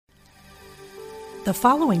The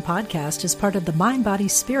following podcast is part of the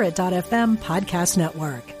MindBodySpirit.fm podcast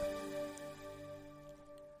network.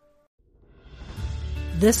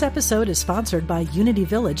 This episode is sponsored by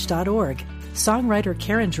UnityVillage.org. Songwriter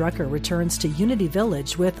Karen Drucker returns to Unity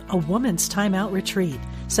Village with A Woman's Time Out Retreat,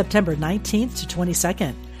 September 19th to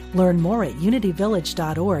 22nd. Learn more at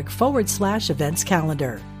unityvillage.org/events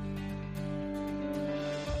calendar.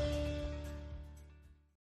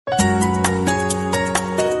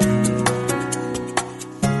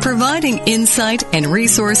 Providing insight and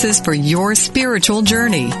resources for your spiritual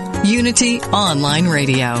journey. Unity Online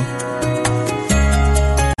Radio.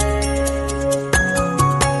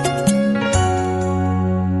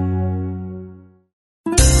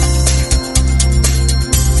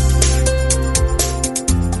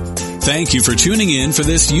 Thank you for tuning in for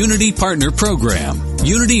this Unity Partner Program.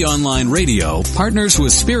 Unity Online Radio partners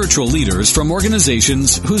with spiritual leaders from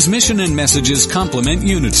organizations whose mission and messages complement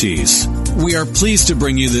Unity's. We are pleased to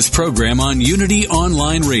bring you this program on Unity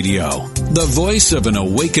Online Radio, the voice of an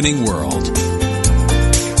awakening world.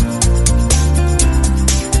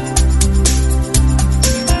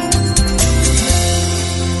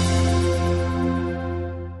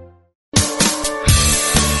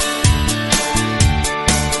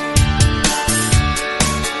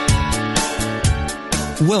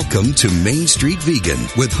 Welcome to Main Street Vegan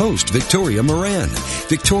with host Victoria Moran.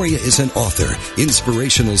 Victoria is an author,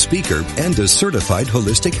 inspirational speaker, and a certified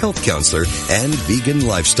holistic health counselor and vegan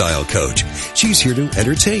lifestyle coach. She's here to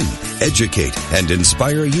entertain, educate, and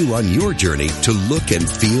inspire you on your journey to look and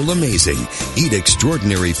feel amazing, eat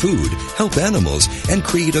extraordinary food, help animals, and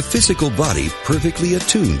create a physical body perfectly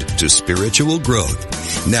attuned to spiritual growth.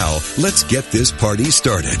 Now, let's get this party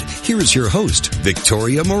started. Here is your host,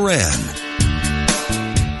 Victoria Moran.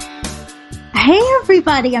 Hey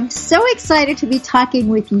everybody, I'm so excited to be talking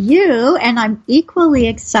with you, and I'm equally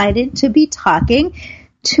excited to be talking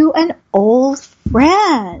to an old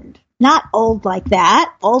friend. Not old like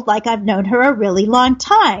that, old like I've known her a really long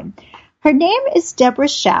time. Her name is Deborah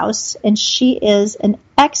Schaus, and she is an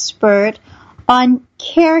expert on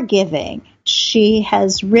caregiving. She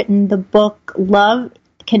has written the book Love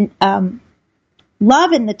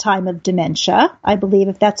in the Time of Dementia. I believe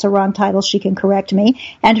if that's a wrong title, she can correct me.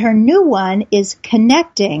 And her new one is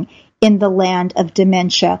Connecting in the Land of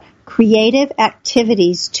Dementia, Creative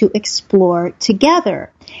Activities to Explore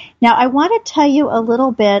Together. Now, I want to tell you a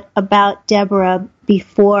little bit about Deborah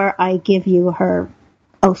before I give you her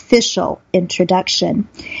official introduction.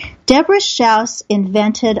 Deborah Schaus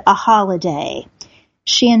invented a holiday.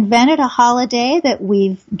 She invented a holiday that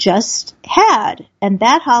we've just had, and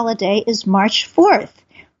that holiday is March 4th,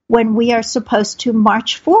 when we are supposed to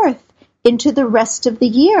march forth into the rest of the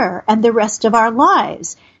year and the rest of our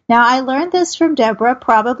lives. Now, I learned this from Deborah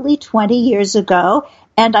probably 20 years ago,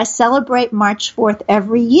 and I celebrate March 4th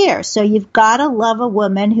every year, so you've got to love a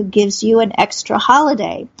woman who gives you an extra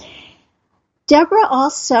holiday. Deborah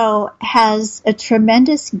also has a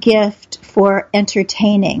tremendous gift for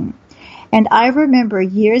entertaining. And I remember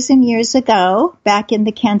years and years ago, back in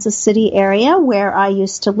the Kansas City area where I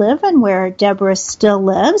used to live and where Deborah still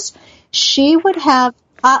lives, she would have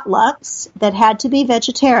potlucks that had to be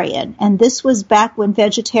vegetarian. And this was back when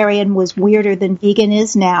vegetarian was weirder than vegan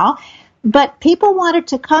is now. But people wanted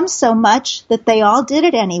to come so much that they all did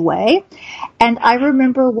it anyway. And I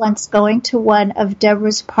remember once going to one of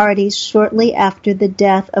Deborah's parties shortly after the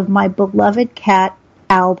death of my beloved cat,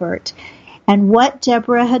 Albert. And what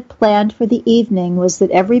Deborah had planned for the evening was that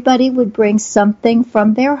everybody would bring something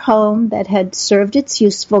from their home that had served its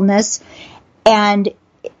usefulness, and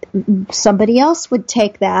somebody else would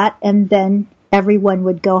take that, and then everyone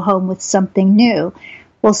would go home with something new.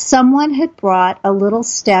 Well, someone had brought a little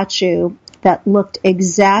statue that looked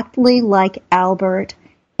exactly like Albert,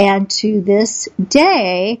 and to this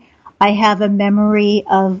day, I have a memory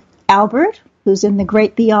of Albert, who's in the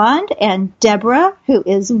great beyond, and Deborah, who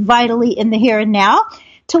is vitally in the here and now,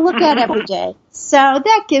 to look at every day. So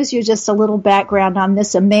that gives you just a little background on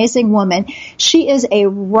this amazing woman. She is a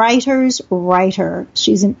writer's writer.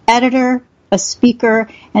 She's an editor, a speaker,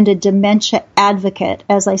 and a dementia advocate.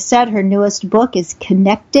 As I said, her newest book is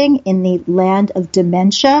Connecting in the Land of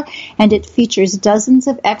Dementia, and it features dozens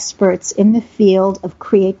of experts in the field of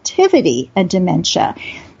creativity and dementia.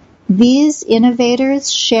 These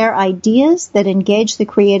innovators share ideas that engage the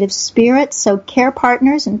creative spirit so care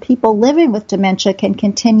partners and people living with dementia can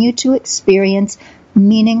continue to experience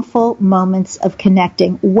meaningful moments of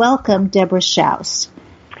connecting. Welcome, Deborah Schaus.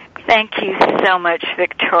 Thank you so much,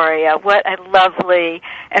 Victoria. What a lovely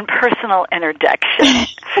and personal introduction.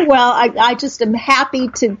 Well, I just am happy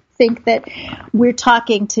to think that we're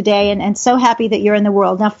talking today, and so happy that you're in the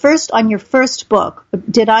world. Now, first, on your first book,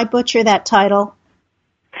 did I butcher that title?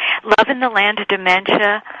 Love in the Land of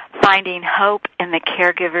Dementia, Finding Hope in the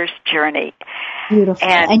Caregiver's Journey. Beautiful.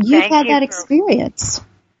 And you've had that experience.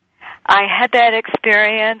 I had that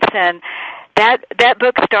experience, and that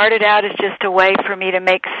book started out as just a way for me to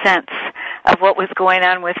make sense of what was going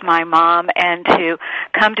on with my mom and to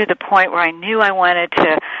come to the point where I knew I wanted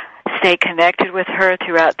to stay connected with her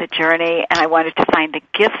throughout the journey, and I wanted to find the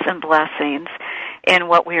gifts and blessings in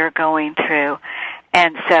what we were going through.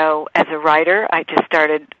 And so as a writer, I just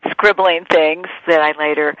started scribbling things that I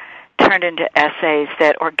later turned into essays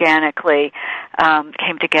that organically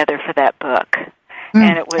came together for that book.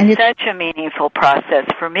 And it was such a meaningful process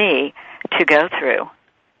for me to go through.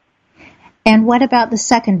 And what about the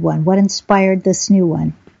second one? What inspired this new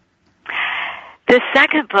one? The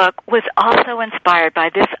second book was also inspired by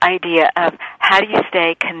this idea of how do you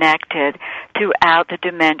stay connected throughout the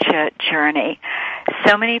dementia journey.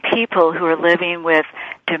 So many people who are living with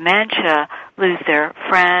dementia lose their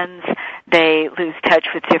friends, they lose touch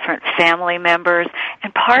with different family members,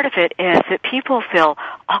 and part of it is that people feel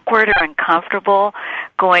awkward or uncomfortable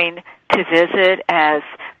going to visit as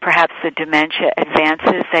perhaps the dementia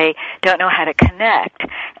advances. They don't know how to connect,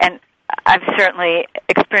 and I've certainly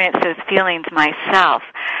experienced those feelings myself.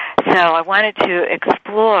 So I wanted to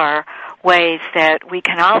explore ways that we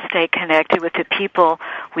can all stay connected with the people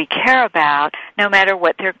we care about, no matter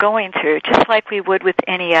what they're going through, just like we would with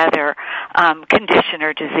any other condition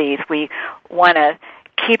or disease. We want to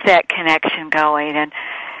keep that connection going. And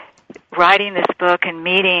writing this book and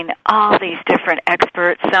meeting all these different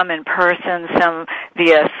experts, some in person, some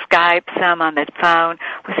via Skype, some on the phone,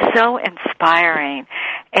 was so inspiring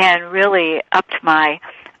and really upped my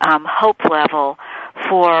hope level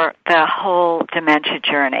for the whole dementia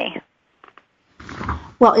journey.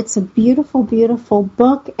 Well, it's a beautiful, beautiful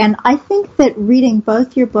book, and I think that reading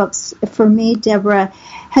both your books, for me, Deborah,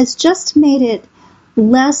 has just made it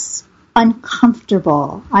less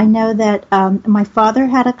uncomfortable. I know that my father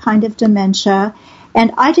had a kind of dementia,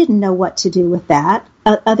 and I didn't know what to do with that,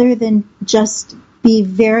 other than just be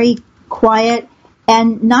very quiet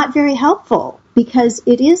and not very helpful, because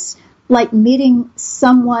it is like meeting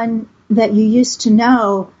someone that you used to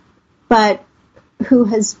know, but who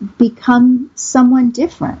has become someone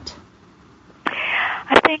different.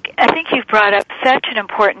 I think you've brought up such an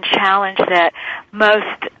important challenge that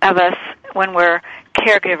most of us, when we're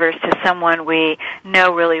caregivers to someone we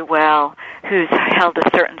know really well who's held a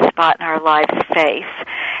certain spot in our lives, face.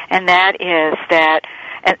 And that is that,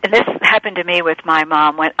 and this happened to me with my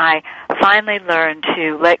mom when I finally learned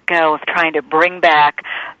to let go of trying to bring back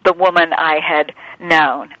the woman I had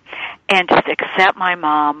known and just accept my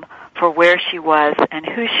mom for where she was and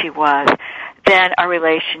who she was, then our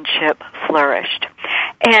relationship flourished.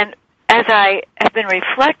 And as I have been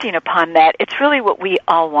reflecting upon that, it's really what we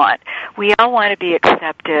all want. We all want to be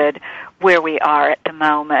accepted where we are at the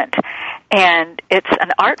moment. And it's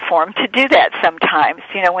an art form to do that sometimes,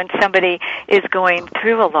 when somebody is going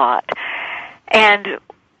through a lot. And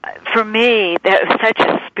for me, that was such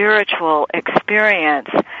a spiritual experience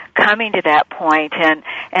coming to that point and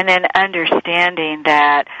then understanding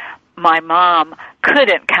that my mom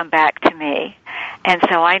couldn't come back to me. And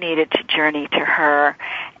so I needed to journey to her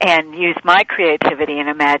and use my creativity and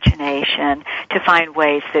imagination to find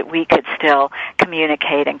ways that we could still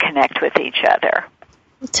communicate and connect with each other.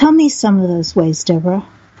 Tell me some of those ways, Deborah.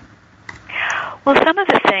 Well, some of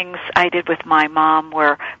the things I did with my mom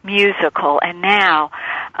were musical, and now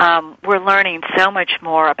we're learning so much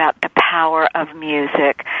more about the power of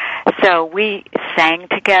music. So we sang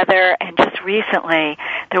together, and just recently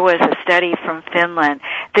there was a study from Finland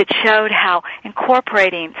that showed how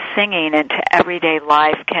incorporating singing into everyday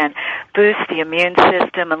life can boost the immune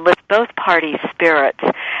system and lift both parties' spirits.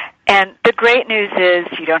 And the great news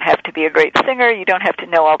is you don't have to be a great singer, you don't have to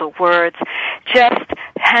know all the words, just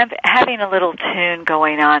having a little tune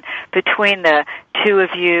going on between the two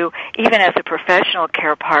of you, even as a professional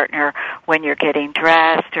care partner, when you're getting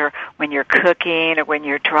dressed or when you're cooking or when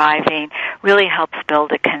you're driving, really helps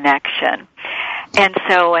build a connection. And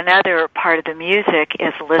so another part of the music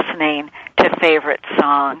is listening to favorite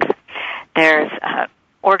songs. There's an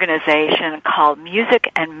organization called Music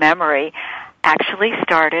and Memory, actually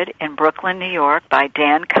started in Brooklyn, New York by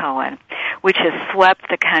Dan Cohen, which has swept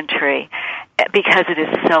the country because it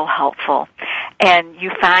is so helpful. And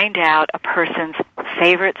you find out a person's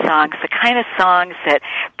favorite songs, the kind of songs that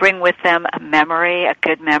bring with them a memory, a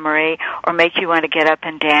good memory, or make you want to get up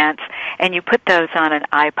and dance, and you put those on an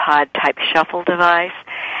iPod-type shuffle device,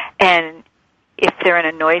 and if they're in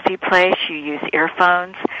a noisy place, you use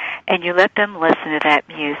earphones, and you let them listen to that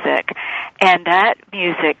music. And that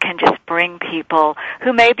music can just bring people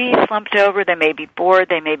who may be slumped over, they may be bored,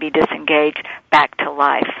 they may be disengaged, back to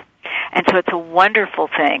life. And so it's a wonderful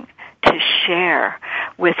thing to share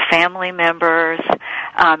with family members,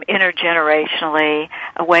 intergenerationally,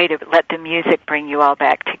 a way to let the music bring you all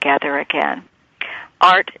back together again.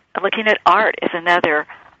 Art, looking at art is another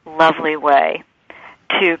lovely way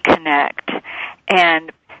to connect.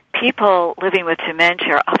 And people living with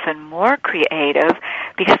dementia are often more creative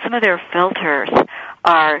because some of their filters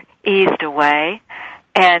are eased away.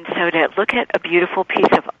 And so to look at a beautiful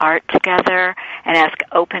piece of art together and ask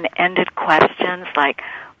open-ended questions like,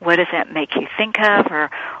 what does that make you think of, or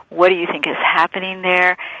what do you think is happening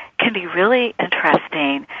there, can be really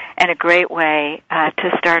interesting and a great way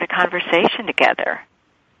to start a conversation together.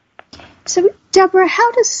 So, Deborah,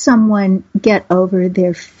 how does someone get over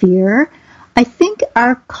their fear? I think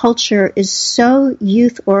our culture is so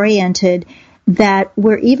youth-oriented that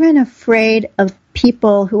we're even afraid of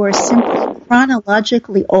people who are simply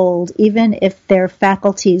chronologically old, even if their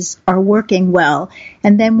faculties are working well.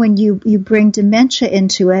 And then when you bring dementia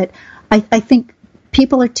into it, I think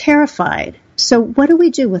people are terrified. So what do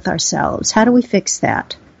we do with ourselves? How do we fix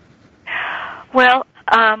that? Well,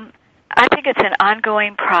 I think it's an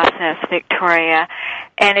ongoing process, Victoria.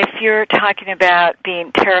 And if you're talking about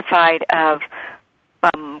being terrified of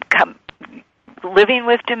living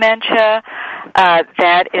with dementia,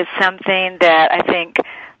 that is something that I think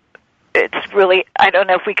it's really, I don't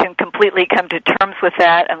know if we can completely come to terms with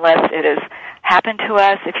that unless it has happened to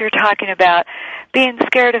us. If you're talking about being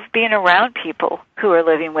scared of being around people who are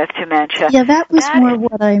living with dementia. Yeah, that was more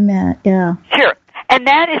what I meant, yeah. Sure. And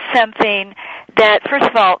that is something that, first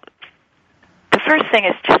of all, the first thing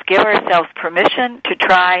is just give ourselves permission to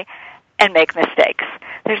try and make mistakes.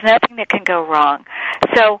 There's nothing that can go wrong.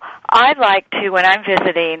 So I like to, when I'm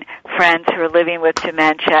visiting friends who are living with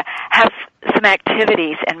dementia, have some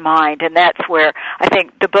activities in mind, and that's where I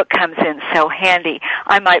think the book comes in so handy.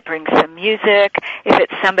 I might bring some music. If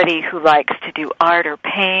it's somebody who likes to do art or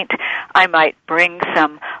paint, I might bring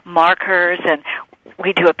some markers, and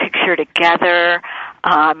we do a picture together.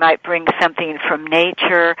 I might bring something from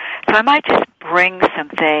nature. So I might just bring some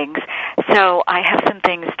things. So I have some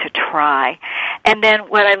things to try. And then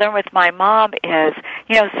what I learned with my mom is,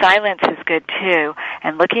 silence is good too.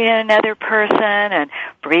 And looking at another person and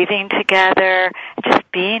breathing together, just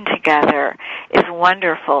being together is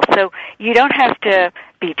wonderful. So you don't have to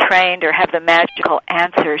be trained or have the magical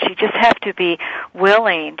answers. You just have to be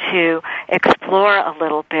willing to explore a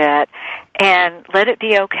little bit and let it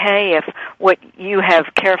be okay if what you have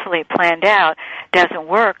carefully planned out doesn't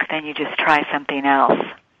work, then you just try something else.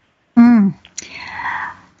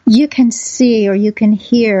 You can see or you can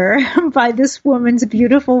hear by this woman's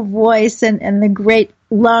beautiful voice and the great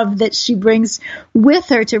love that she brings with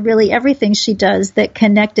her to really everything she does, that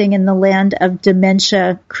connecting in the land of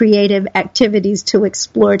dementia, creative activities to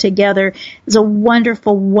explore together is a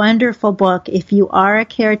wonderful, wonderful book if you are a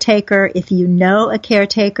caretaker, if you know a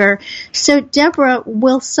caretaker. So, Deborah,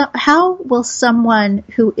 how will someone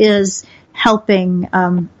who is helping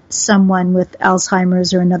someone with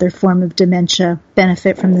Alzheimer's or another form of dementia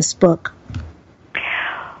benefit from this book?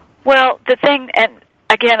 Well, the thing, and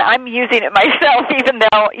again, I'm using it myself, even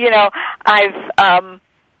though,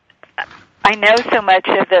 I know so much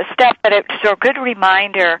of the stuff, but it's a good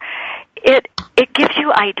reminder. It gives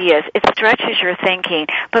you ideas. It stretches your thinking.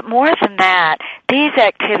 But more than that, these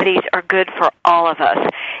activities are good for all of us.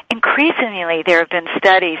 Increasingly, there have been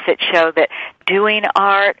studies that show that doing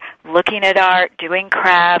art, looking at art, doing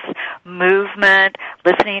crafts, movement,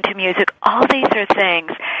 listening to music, all these are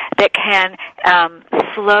things that can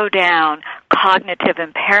slow down cognitive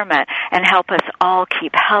impairment and help us all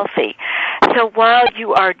keep healthy. So while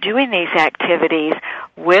you are doing these activities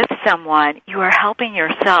with someone, you are helping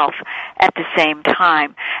yourself at the same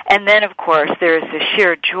time. And then, of course, there's the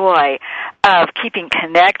sheer joy of keeping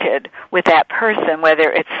connected with that person,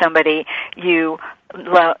 whether it's somebody you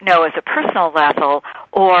know as a personal level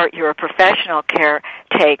or you're a professional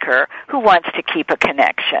caretaker who wants to keep a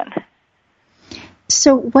connection.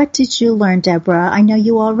 So what did you learn, Deborah? I know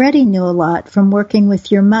you already knew a lot from working with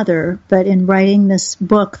your mother, but in writing this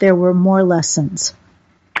book, there were more lessons.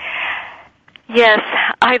 Yes,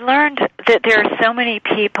 I learned that there are so many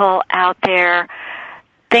people out there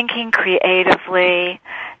thinking creatively,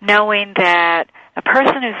 knowing that a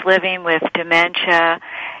person who's living with dementia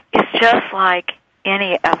is just like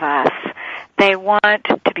any of us. They want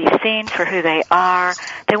to be seen for who they are.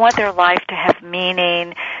 They want their life to have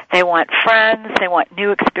meaning. They want friends. They want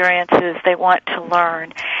new experiences. They want to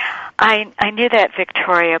learn. I knew that,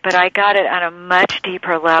 Victoria, but I got it on a much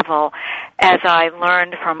deeper level as I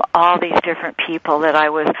learned from all these different people that I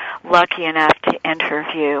was lucky enough to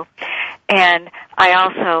interview. And I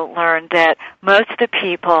also learned that most of the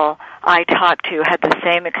people I talked to had the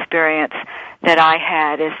same experience that I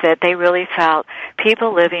had, is that they really felt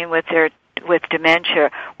people living with dementia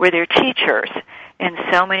were their teachers in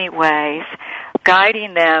so many ways,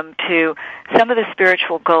 guiding them to some of the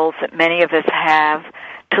spiritual goals that many of us have,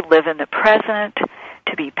 to live in the present,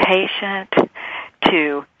 to be patient,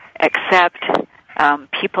 to accept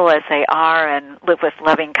people as they are and live with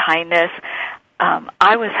loving kindness.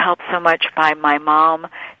 I was helped so much by my mom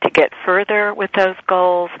to get further with those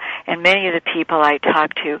goals, and many of the people I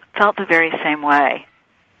talked to felt the very same way.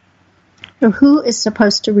 So who is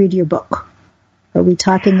supposed to read your book? Are we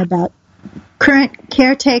talking about current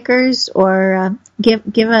caretakers, or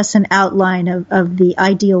give us an outline of the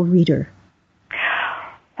ideal reader?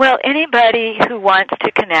 Well, anybody who wants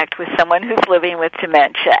to connect with someone who's living with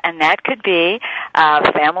dementia, and that could be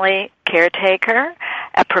a family caretaker,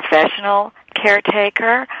 a professional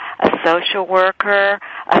caretaker, a social worker,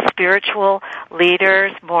 a spiritual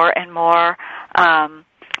leaders, more and more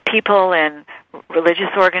people in religious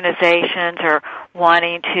organizations are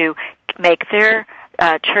wanting to make their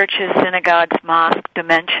churches, synagogues, mosques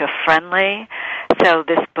dementia friendly. So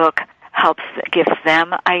this book gives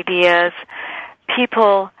them ideas.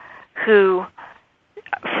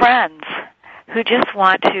 Friends who just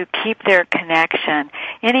want to keep their connection.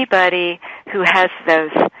 Anybody who has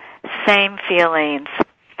those same feelings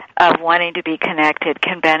of wanting to be connected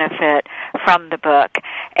can benefit from the book.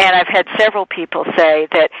 And I've had several people say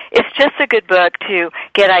that it's just a good book to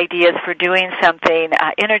get ideas for doing something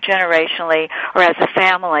intergenerationally or as a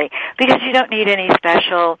family, because you don't need any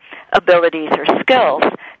special abilities or skills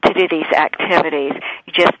to do these activities.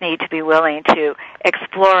 You just need to be willing to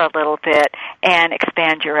explore a little bit and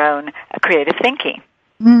expand your own creative thinking.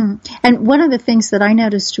 And one of the things that I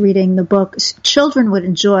noticed reading the book, children would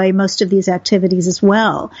enjoy most of these activities as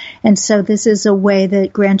well. And so this is a way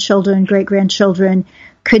that grandchildren, great-grandchildren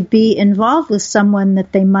could be involved with someone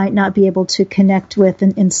that they might not be able to connect with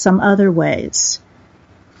in some other ways.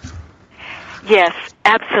 Yes,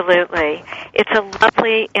 absolutely. It's a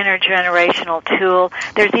lovely intergenerational tool.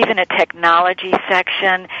 There's even a technology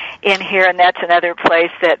section in here, and that's another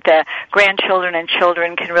place that the grandchildren and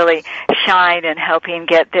children can really shine in helping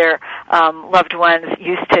get their loved ones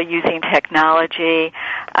used to using technology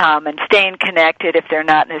and staying connected if they're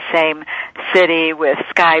not in the same city with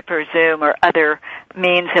Skype or Zoom or other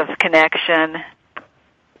means of connection.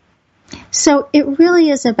 So it really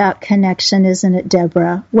is about connection, isn't it,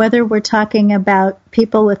 Deborah? Whether we're talking about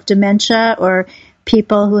people with dementia or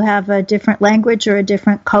people who have a different language or a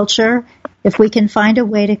different culture, if we can find a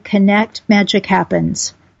way to connect, magic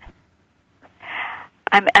happens.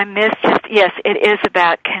 Yes, it is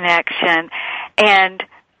about connection. And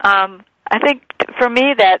I think for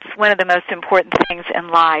me that's one of the most important things in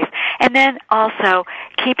life. And then also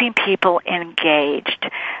keeping people engaged,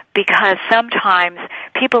 because sometimes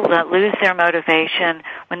people lose their motivation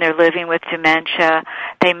when they're living with dementia.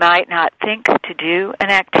 They might not think to do an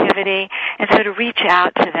activity, and so to reach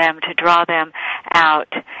out to them, to draw them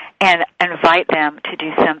out and invite them to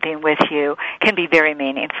do something with you can be very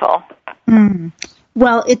meaningful.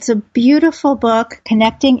 Well, it's a beautiful book,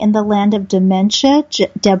 Connecting in the Land of Dementia,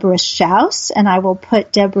 Deborah Schaus, and I will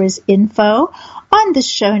put Deborah's info on the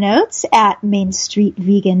show notes at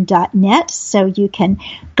mainstreetvegan.net, so you can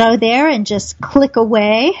go there and just click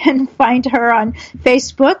away and find her on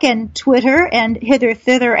Facebook and Twitter and hither,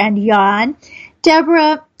 thither, and yon.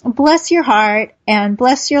 Deborah, bless your heart and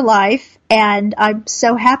bless your life, and I'm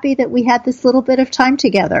so happy that we had this little bit of time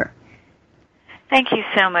together. Thank you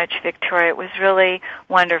so much, Victoria. It was really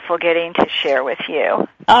wonderful getting to share with you.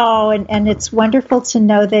 Oh, and it's wonderful to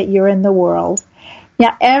know that you're in the world.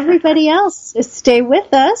 Now, everybody else, stay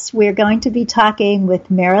with us. We're going to be talking with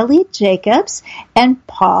Marilee Jacobs and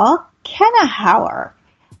Paul Kennauer.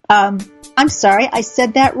 I'm sorry, I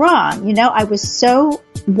said that wrong. You know, I was so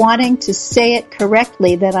wanting to say it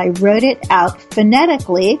correctly that I wrote it out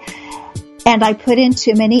phonetically, and I put in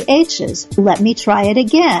too many H's. Let me try it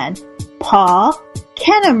again. Paul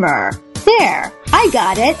Kennauer. There, I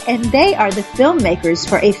got it. And they are the filmmakers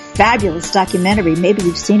for a fabulous documentary. Maybe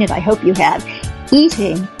you've seen it. I hope you have.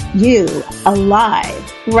 Eating You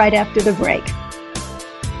Alive. Right after the break.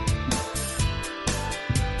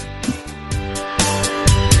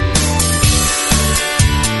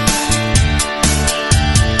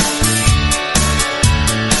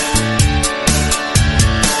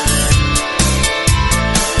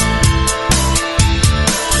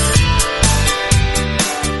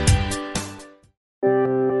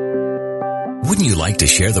 To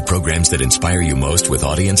share the programs that inspire you most with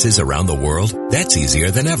audiences around the world? That's easier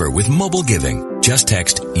than ever with mobile giving. Just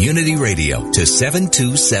text Unity Radio to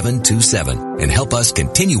 72727 and help us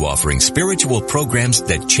continue offering spiritual programs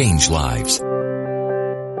that change lives.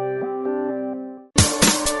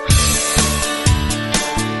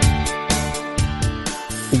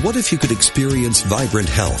 What if you could experience vibrant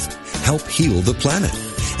health, help heal the planet,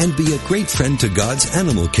 and be a great friend to God's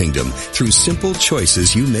animal kingdom through simple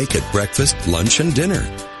choices you make at breakfast, lunch, and dinner?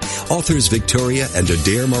 Authors Victoria and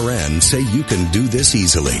Adair Moran say you can do this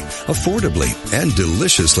easily, affordably, and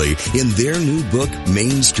deliciously in their new book,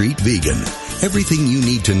 Main Street Vegan. Everything you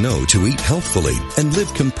need to know to eat healthfully and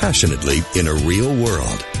live compassionately in a real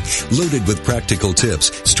world. Loaded with practical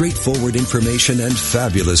tips, straightforward information, and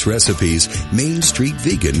fabulous recipes, Main Street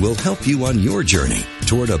Vegan will help you on your journey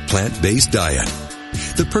toward a plant-based diet.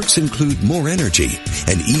 The perks include more energy,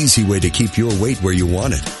 an easy way to keep your weight where you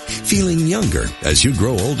want it, feeling younger as you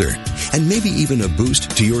grow older, and maybe even a boost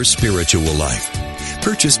to your spiritual life.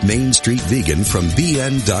 Purchase Main Street Vegan from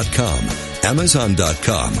BN.com,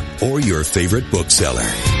 Amazon.com, or your favorite bookseller.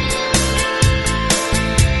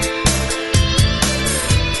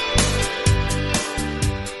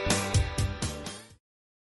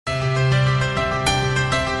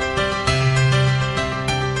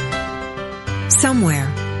 Somewhere,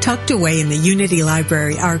 tucked away in the Unity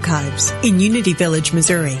Library archives in Unity Village,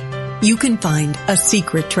 Missouri, you can find a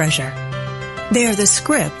secret treasure. They are the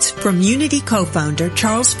scripts from Unity co-founder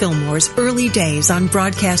Charles Fillmore's early days on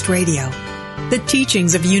broadcast radio. The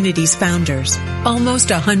teachings of Unity's founders, almost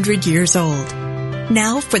 100 years old.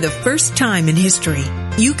 Now, for the first time in history,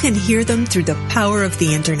 you can hear them through the power of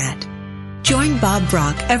the Internet. Join Bob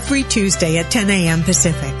Brock every Tuesday at 10 a.m.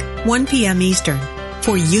 Pacific, 1 p.m. Eastern,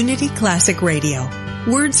 for Unity Classic Radio,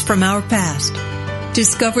 Words from Our Past.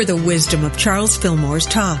 Discover the wisdom of Charles Fillmore's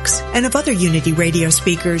talks and of other Unity radio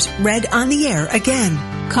speakers read on the air again.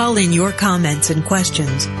 Call in your comments and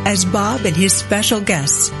questions as Bob and his special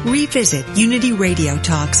guests revisit Unity radio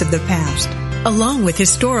talks of the past, along with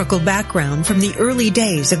historical background from the early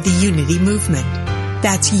days of the Unity movement.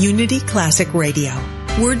 That's Unity Classic Radio,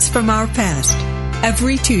 Words from Our Past,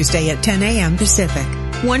 every Tuesday at 10 a.m. Pacific,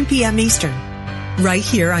 1 p.m. Eastern. Right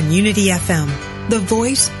here on Unity FM, the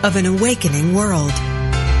voice of an awakening world.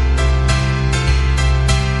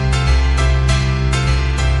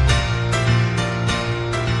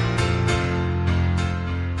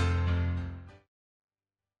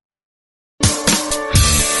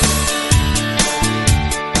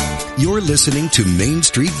 You're listening to Main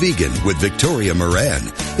Street Vegan with Victoria Moran.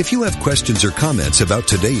 If you have questions or comments about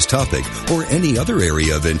today's topic or any other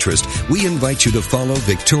area of interest, we invite you to follow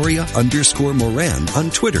Victoria_Moran on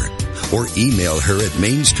Twitter or email her at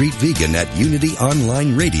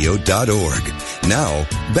mainstreetvegan@unityonlineradio.org. Now,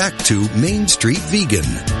 back to Main Street Vegan.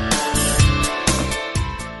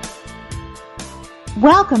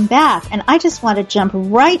 Welcome back, and I just want to jump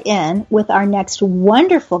right in with our next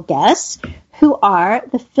wonderful guests, who are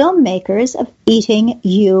the filmmakers of Eating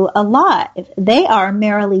You Alive. They are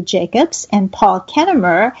Marilee Jacobs and Paul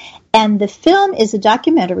Kennemer, and the film is a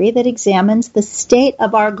documentary that examines the state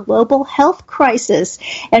of our global health crisis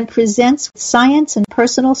and presents science and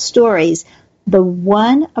personal stories, the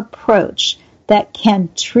one approach that can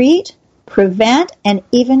treat, prevent, and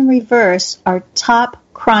even reverse our top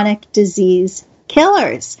chronic disease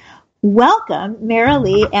killers. Welcome,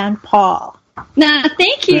 Marilee and Paul. No,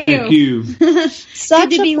 thank you. Thank you.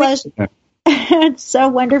 Such a pleasure. It's so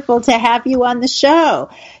wonderful to have you on the show.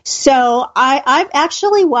 So I've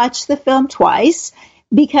actually watched the film twice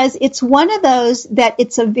because it's one of those that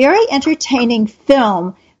it's a very entertaining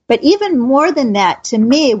film, but even more than that, to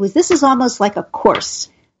me, this is almost like a course.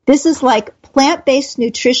 This is like plant-based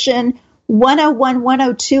nutrition 101,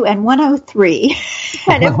 102, and 103.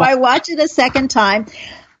 And if I watch it a second time,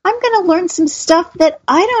 I'm going to learn some stuff that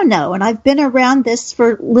I don't know, and I've been around this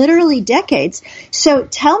for literally decades. So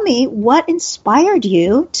tell me, what inspired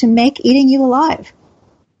you to make Eating You Alive?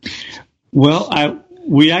 Well,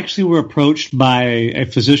 we actually were approached by a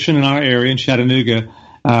physician in our area in Chattanooga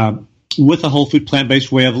with a whole food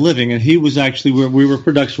plant-based way of living, and he was actually we're a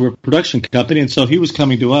production company, and so he was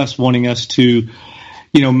coming to us wanting us to,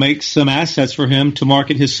 make some assets for him to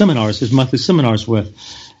market his seminars, his monthly seminars with.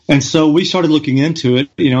 And so we started looking into it,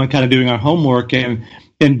 and kind of doing our homework. And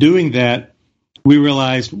in doing that, we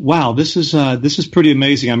realized, wow, this is pretty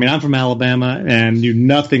amazing. I mean, I'm from Alabama and knew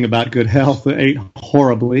nothing about good health, ate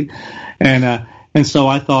horribly. And so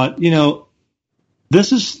I thought,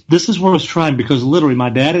 this is what I was trying, because literally my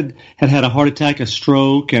dad had a heart attack, a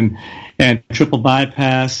stroke, and triple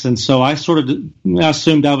bypass. And so I sort of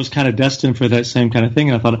assumed I was kind of destined for that same kind of thing.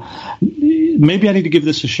 And I thought, maybe I need to give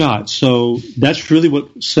this a shot. So that's really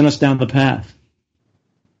what sent us down the path.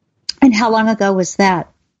 And how long ago was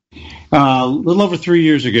that? A little over 3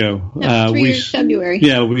 years ago. 3 years February.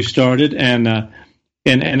 Yeah, we started, and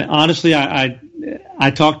honestly,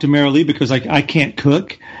 I talked to Marilee because I can't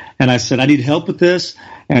cook, and I said I need help with this,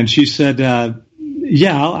 and she said,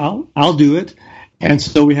 yeah, I'll do it. And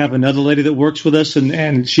so we have another lady that works with us,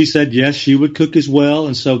 and she said yes, she would cook as well.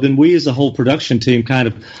 And so then we, as a whole production team, kind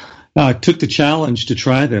of took the challenge to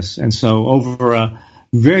try this. And so over a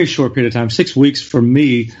very short period of time, 6 weeks for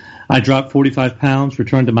me, I dropped 45 pounds,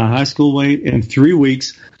 returned to my high school weight. In 3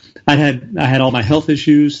 weeks, I had all my health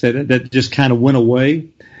issues that just kind of went away,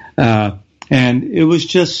 and it was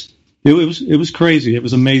just it was crazy. It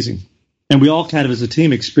was amazing, and we all kind of as a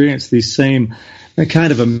team experienced these same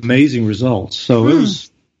kind of amazing results. So it was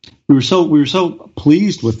we were so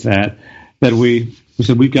pleased with that we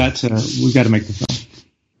said we've got to make the film.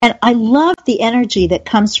 And I love the energy that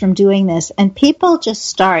comes from doing this. And people just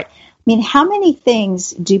start. I mean, how many things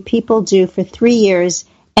do people do for 3 years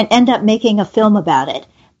and end up making a film about it?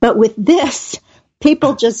 But with this,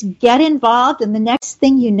 people just get involved, and the next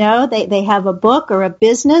thing you know, they have a book or a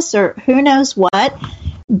business or who knows what,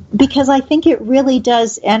 because I think it really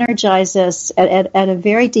does energize us at a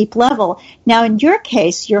very deep level. Now, in your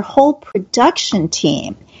case, your whole production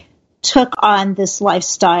team took on this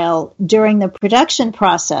lifestyle during the production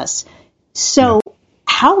process. So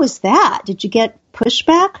how was that? Did you get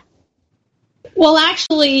pushback? Well,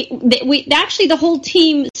 actually, the whole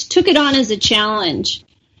team took it on as a challenge.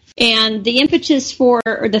 And the impetus for,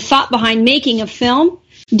 or the thought behind making a film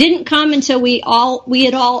didn't come until we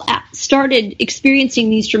had all started experiencing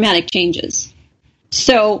these dramatic changes.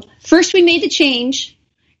 So first we made the change,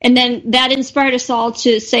 and then that inspired us all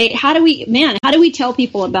to say, how do we tell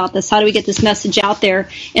people about this? How do we get this message out there?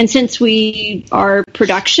 And since we are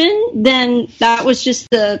production, then that was just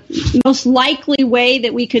the most likely way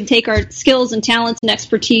that we could take our skills and talents and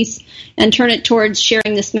expertise and turn it towards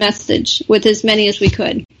sharing this message with as many as we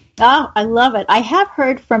could. Oh, I love it. I have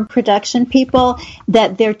heard from production people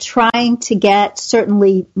that they're trying to get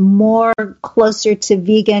certainly more closer to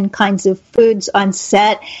vegan kinds of foods on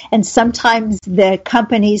set, and sometimes the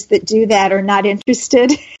companies that do that are not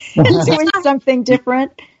interested in doing something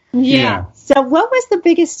different. Yeah. So what was the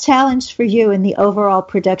biggest challenge for you in the overall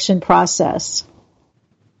production process?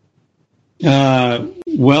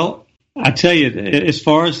 Well, I tell you, as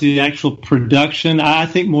far as the actual production, I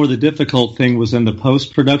think more the difficult thing was in the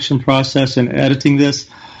post-production process and editing this,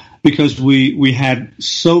 because we had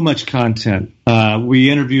so much content. We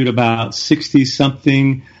interviewed about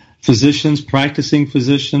 60-something physicians, practicing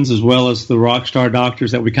physicians, as well as the rock star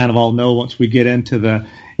doctors that we kind of all know once we get into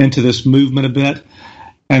this movement a bit.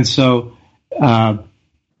 And so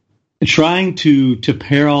trying to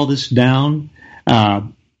pare all this down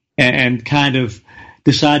and kind of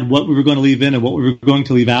decide what we were going to leave in and what we were going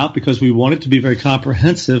to leave out, because we wanted to be very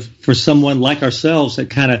comprehensive for someone like ourselves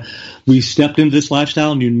that we stepped into this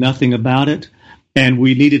lifestyle, knew nothing about it, and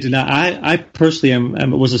we needed to know. I personally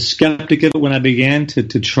was a skeptic of it when I began to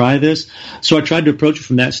try this, so I tried to approach it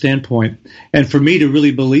from that standpoint. And for me to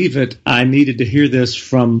really believe it, I needed to hear this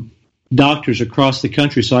from doctors across the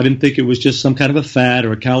country, so I didn't think it was just some kind of a fad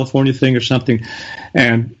or a California thing or something.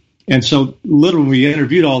 And so literally we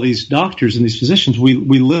interviewed all these doctors and these physicians. We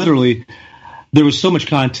literally, there was so much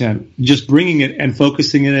content. Just bringing it and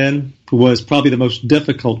focusing it in was probably the most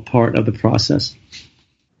difficult part of the process.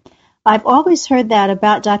 I've always heard that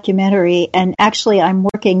about documentary, and actually I'm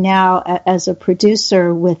working now as a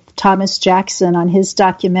producer with Thomas Jackson on his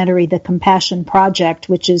documentary, The Compassion Project,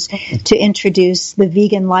 which is to introduce the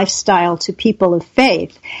vegan lifestyle to people of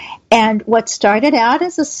faith. And what started out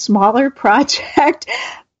as a smaller project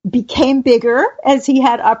became bigger as he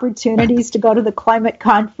had opportunities to go to the climate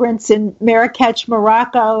conference in Marrakech,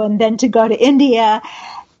 Morocco, and then to go to India.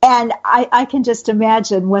 And I can just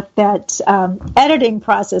imagine what that editing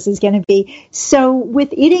process is going to be. So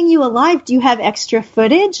with Eating You Alive, do you have extra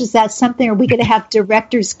footage? Is that something? Are we going to have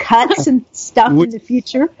director's cuts and stuff in the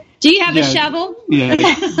future? Do you have a shovel? Yeah.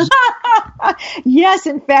 Yes,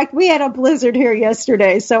 in fact, we had a blizzard here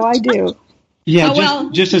yesterday, so I do. Yeah,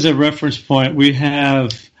 just as a reference point, we have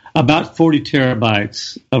about 40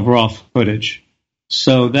 terabytes of raw footage.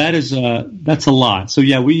 So that's a lot. So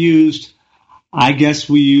yeah, we used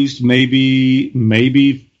maybe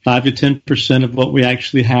 5 to 10% of what we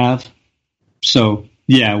actually have. So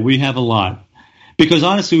yeah, we have a lot. Because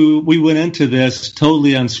honestly, we went into this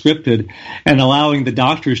totally unscripted and allowing the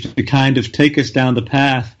doctors to kind of take us down the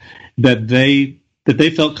path that they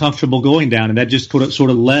felt comfortable going down, and that just sort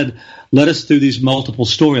of led us through these multiple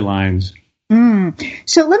storylines.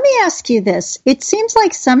 So let me ask you this. It seems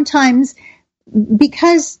like sometimes,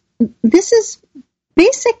 because this is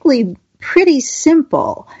basically pretty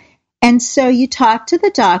simple, and so you talk to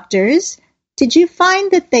the doctors, did you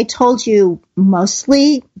find that they told you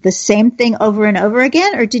mostly the same thing over and over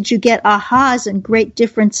again, or did you get ahas and great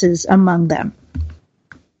differences among them?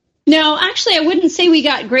 No, actually, I wouldn't say we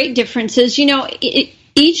got great differences.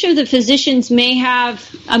 Each of the physicians may have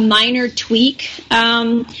a minor tweak,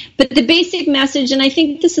 but the basic message, and I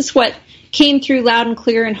think this is what came through loud and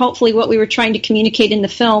clear, and hopefully what we were trying to communicate in the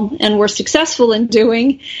film and were successful in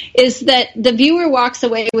doing, is that the viewer walks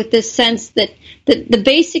away with this sense that the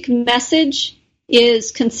basic message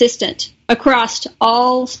is consistent across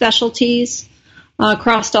all specialties,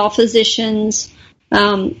 across all physicians,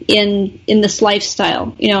 in this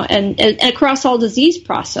lifestyle, and across all disease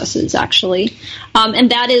processes, actually.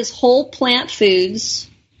 And that is whole plant foods,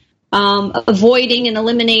 avoiding and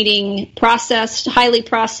eliminating highly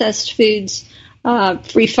processed foods,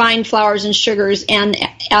 refined flours and sugars, and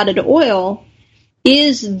added oil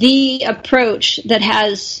is the approach that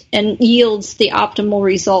has and yields the optimal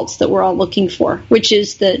results that we're all looking for, which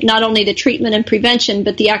is not only the treatment and prevention,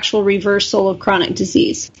 but the actual reversal of chronic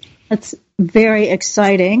disease. That's very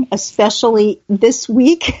exciting, especially this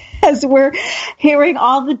week as we're hearing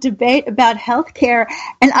all the debate about healthcare.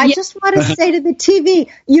 And I just want to say to the TV,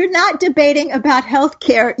 you're not debating about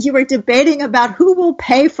healthcare. You are debating about who will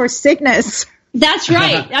pay for sickness. That's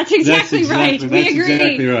right. That's exactly right. We agree.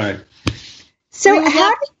 Exactly right. So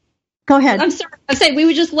go ahead. I'm sorry. I said we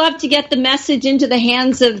would just love to get the message into the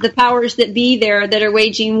hands of the powers that be there that are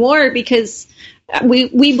waging war, because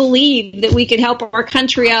we believe that we could help our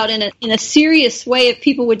country out in a serious way if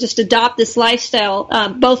people would just adopt this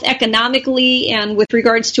lifestyle, both economically and with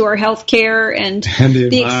regards to our health care and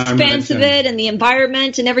the expense of it and the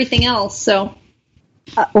environment and everything else. So,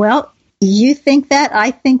 well, you think that,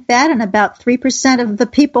 I think that, and about 3% of the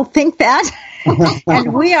people think that.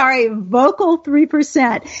 And we are a vocal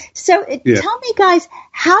 3%. So tell me, guys,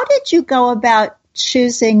 how did you go about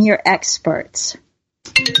choosing your experts?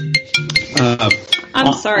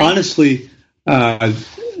 I'm sorry. Honestly,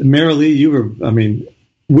 Marilee,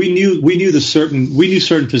 we knew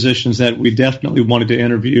certain physicians that we definitely wanted to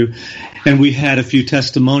interview, and we had a few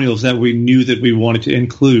testimonials that we knew that we wanted to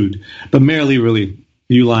include. But Marilee, really,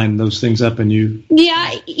 you lined those things up, and you.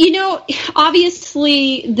 Yeah,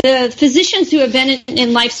 obviously, the physicians who have been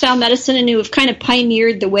in lifestyle medicine and who have kind of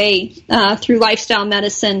pioneered the way through lifestyle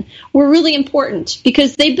medicine were really important,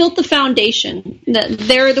 because they built the foundation.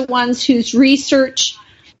 They're the ones whose research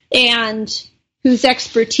and whose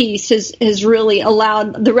expertise has really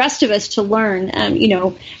allowed the rest of us to learn. And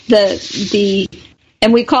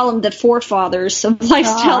we call them the forefathers of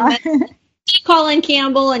lifestyle medicine. Colin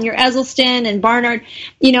Campbell and your Esselstyn and Barnard,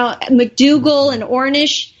 McDougall and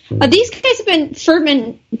Ornish. These guys have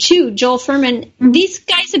been, Joel Furman, these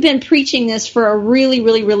guys have been preaching this for a really,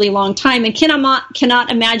 really, really long time, and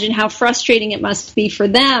cannot imagine how frustrating it must be for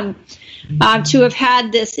them to have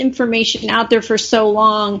had this information out there for so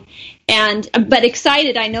long. But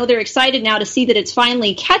excited, I know they're excited now to see that it's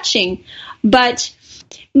finally catching. But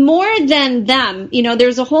more than them,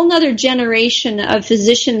 there's a whole nother generation of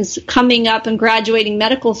physicians coming up and graduating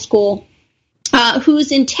medical school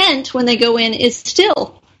whose intent when they go in is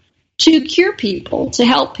still to cure people, to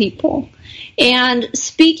help people. And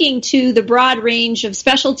speaking to the broad range of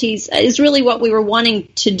specialties is really what we were wanting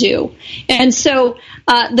to do. And so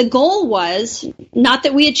the goal was, not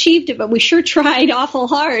that we achieved it, but we sure tried awful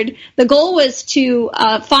hard. The goal was to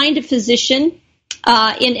find a physician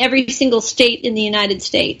in every single state in the United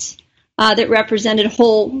States that represented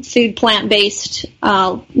whole food, plant-based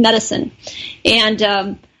medicine.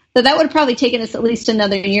 And so that would have probably taken us at least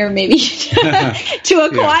another year maybe to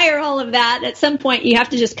acquire all of that. At some point, you have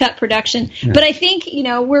to just cut production. Yeah. But I think,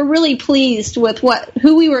 we're really pleased with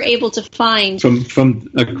who we were able to find.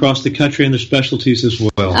 From across the country and the specialties as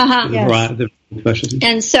well. Yes. Specialties.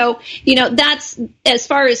 And so, that's, as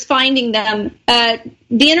far as finding them,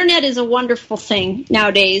 the internet is a wonderful thing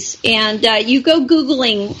nowadays. And you go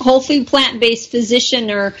Googling whole food plant-based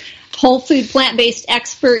physician or whole food plant-based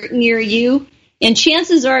expert near you, and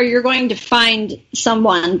chances are you're going to find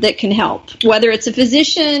someone that can help, whether it's a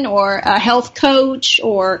physician or a health coach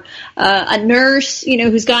or a nurse,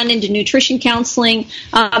 who's gone into nutrition counseling.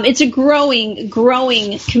 It's a growing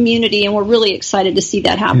community, and we're really excited to see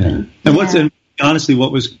that happen. Yeah. And honestly,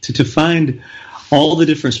 what was to find all the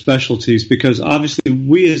different specialties, because obviously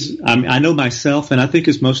I know myself, and I think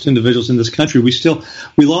as most individuals in this country,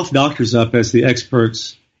 we loft doctors up as the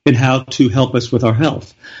experts in how to help us with our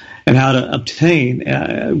health and how to obtain,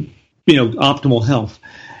 optimal health.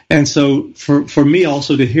 And so for me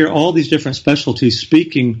also to hear all these different specialties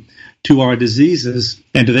speaking to our diseases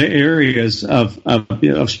and to their areas of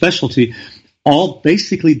specialty, all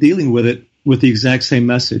basically dealing with it with the exact same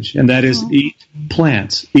message, and that is eat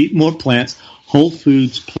plants, eat more plants, whole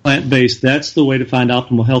foods, plant-based. That's the way to find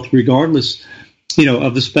optimal health, regardless,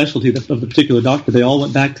 of the specialty of the particular doctor. They all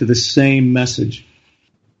went back to the same message.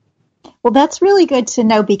 Well, that's really good to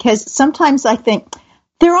know, because sometimes I think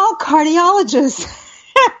they're all cardiologists.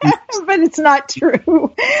 But it's not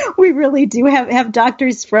true. We really do have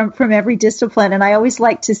doctors from every discipline. And I always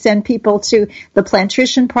like to send people to the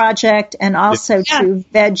Plantrition Project and also to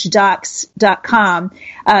vegdocs.com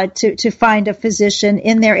to find a physician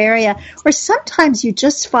in their area. Or sometimes you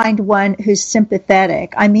just find one who's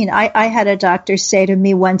sympathetic. I mean, I had a doctor say to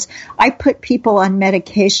me once, I put people on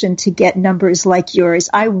medication to get numbers like yours.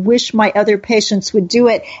 I wish my other patients would do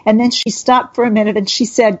it. And then she stopped for a minute and she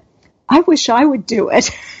said, I wish I would do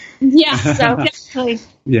it. Yeah, so definitely.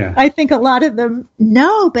 Yeah. I think a lot of them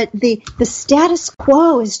know, but the status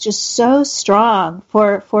quo is just so strong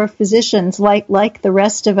for physicians like the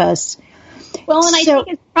rest of us. Well, and I think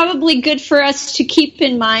it's probably good for us to keep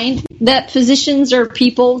in mind that physicians are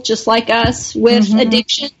people just like us with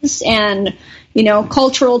addictions and,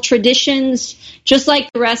 cultural traditions, just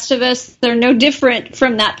like the rest of us. They're no different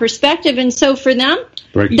from that perspective. And so for them,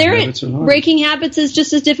 breaking habits is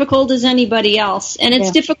just as difficult as anybody else. And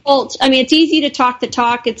it's difficult. I mean, it's easy to talk the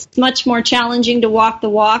talk. It's much more challenging to walk the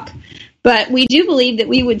walk. But we do believe that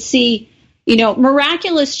we would see,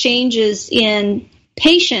 miraculous changes in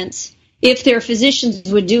patients if their physicians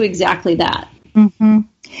would do exactly that. Mm-hmm.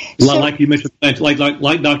 Like you mentioned,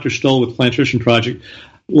 like Dr. Stoll with Plantrition Project,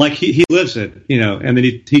 like he lives it, and then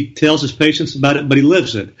he tells his patients about it, but he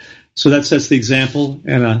lives it. So that sets the example,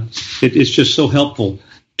 and it's just so helpful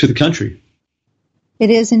to the country. It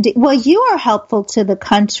is indeed. Well, you are helpful to the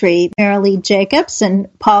country, Marilee Jacobs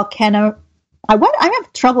and Paul Kennemer. I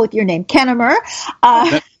have trouble with your name, Kennemer,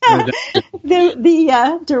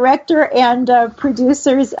 the director and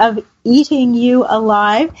producers of Eating You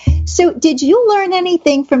Alive. So did you learn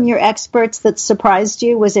anything from your experts that surprised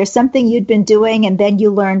you? Was there something you'd been doing and then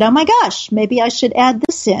you learned, oh my gosh, maybe I should add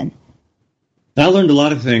this in? I learned a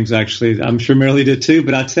lot of things, actually. I'm sure Marilee did too,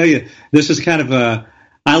 but I tell you, this is kind of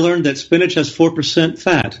I learned that spinach has 4%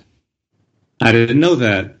 fat. I didn't know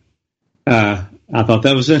that. I thought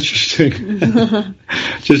that was interesting,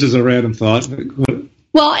 just as a random thought.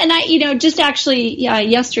 Well, and I, just actually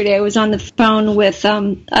yesterday I was on the phone with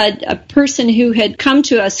a person who had come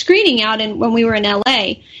to a screening out when we were in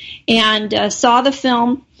L.A. and saw the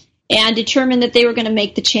film and determined that they were going to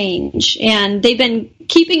make the change. And they've been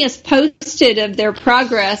keeping us posted of their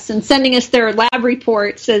progress and sending us their lab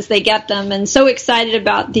reports as they get them, and so excited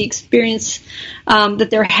about the experience that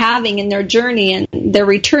they're having in their journey and they're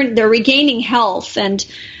regaining health, and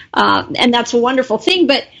that's a wonderful thing.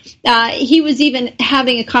 But he was even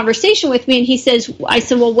having a conversation with me, and I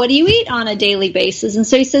said, well, what do you eat on a daily basis? And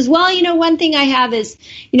so he says, well, one thing I have is,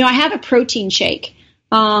 I have a protein shake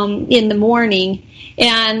in the morning.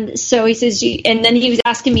 And so he says, and then he was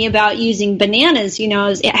asking me about using bananas.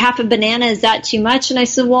 Is half a banana, is that too much? And I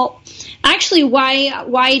said, well, actually,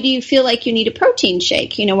 why do you feel like you need a protein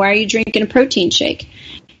shake? Why are you drinking a protein shake?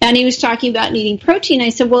 And he was talking about needing protein. I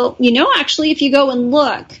said, well, actually, if you go and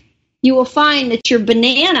look, you will find that your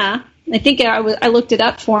banana, I think I looked it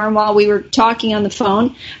up for him while we were talking on the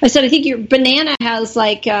phone. I said, I think your banana has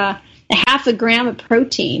like a half a gram of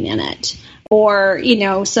protein in it. Or,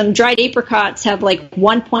 some dried apricots have like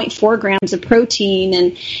 1.4 grams of protein.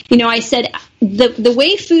 And, I said, the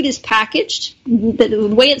way food is packaged,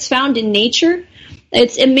 the way it's found in nature,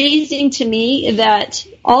 it's amazing to me that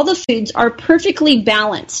all the foods are perfectly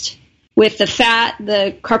balanced with the fat,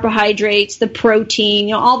 the carbohydrates, the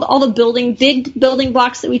protein, all the big building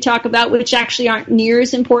blocks that we talk about, which actually aren't near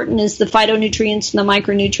as important as the phytonutrients and the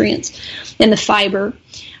micronutrients and the fiber.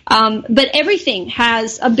 But everything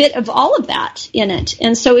has a bit of all of that in it.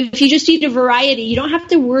 And so if you just eat a variety, you don't have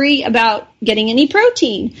to worry about getting any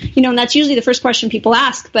protein. And that's usually the first question people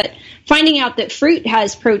ask. But finding out that fruit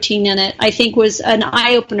has protein in it, I think, was an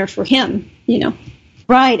eye-opener for him,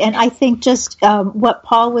 Right. And I think just what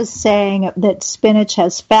Paul was saying, that spinach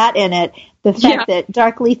has fat in it, the fact that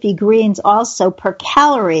dark leafy greens also per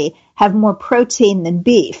calorie have more protein than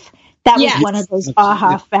beef. That was one of those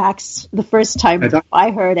aha facts the first time I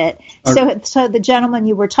heard it. So the gentleman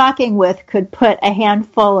you were talking with could put a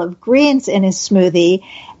handful of greens in his smoothie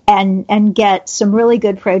and get some really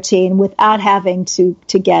good protein without having to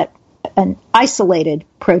get an isolated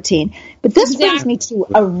protein. But this brings me to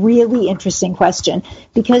a really interesting question,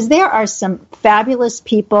 because there are some fabulous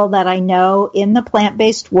people that I know in the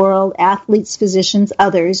plant-based world, athletes, physicians,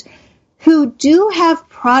 others, who do have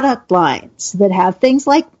product lines that have things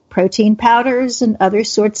like protein powders and other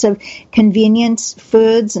sorts of convenience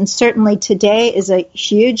foods. And certainly today is a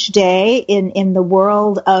huge day in the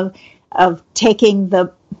world of taking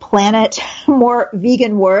the planet more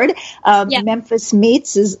vegan word. Memphis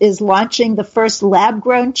Meats is launching the first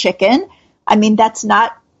lab-grown chicken. I mean, that's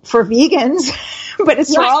not for vegans, but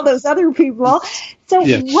it's for all those other people. So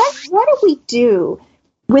what do we do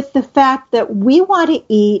with the fact that we want to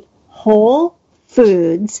eat whole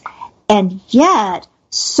foods, and yet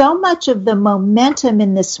so much of the momentum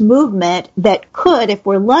in this movement that could, if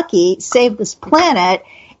we're lucky, save this planet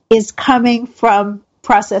is coming from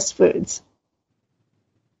processed foods?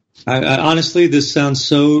 I honestly, this sounds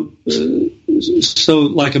so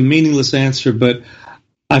like a meaningless answer, but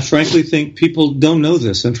I frankly think people don't know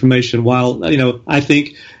this information. While, I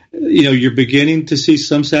think, you're beginning to see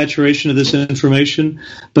some saturation of this information,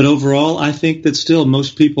 but overall, I think that still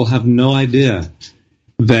most people have no idea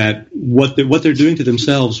that what they're doing to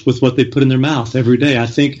themselves with what they put in their mouth every day. I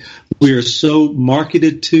think we are so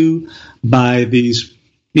marketed to by these,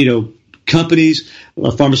 companies,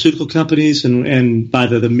 pharmaceutical companies, and by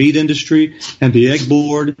the meat industry and the egg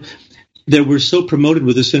board, that we're so promoted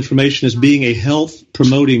with this information as being a health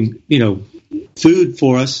promoting, food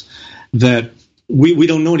for us, that we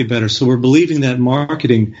don't know any better. So we're believing that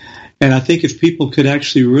marketing. And I think if people could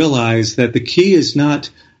actually realize that the key is not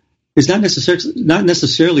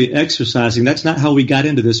necessarily exercising. That's not how we got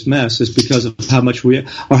into this mess. It's because of how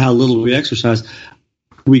little we exercise.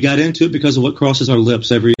 We got into it because of what crosses our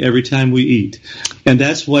lips every time we eat. And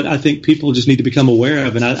that's what I think people just need to become aware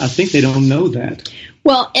of. And I think they don't know that.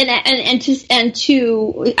 Well, and I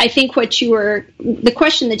think the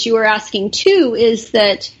question that you were asking too is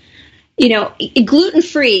that,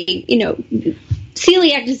 gluten-free,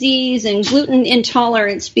 celiac disease and gluten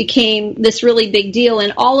intolerance became this really big deal,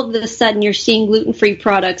 and all of a sudden you're seeing gluten-free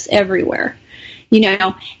products everywhere,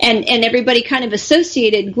 and everybody kind of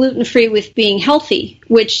associated gluten-free with being healthy,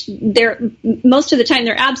 which most of the time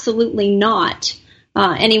they're absolutely not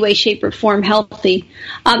any way, shape, or form healthy.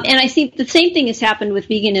 And I think the same thing has happened with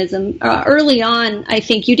veganism. Early on, I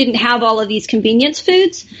think you didn't have all of these convenience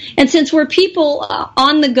foods, and since we're people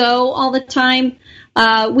on the go all the time,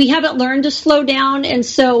 we haven't learned to slow down, and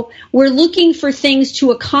so we're looking for things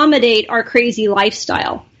to accommodate our crazy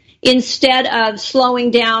lifestyle instead of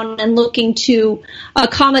slowing down and looking to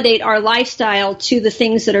accommodate our lifestyle to the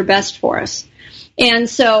things that are best for us. And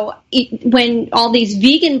so when all these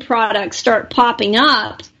vegan products start popping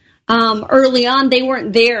up, early on they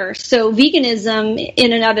weren't there. So veganism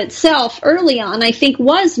in and of itself early on, I think,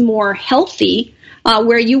 was more healthy,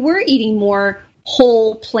 where you were eating more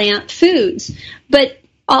whole plant foods. But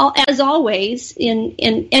as always, in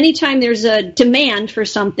any time there's a demand for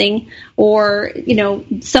something, or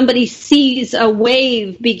somebody sees a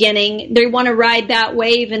wave beginning, they want to ride that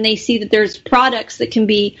wave, and they see that there's products that can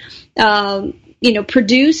be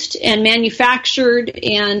produced and manufactured,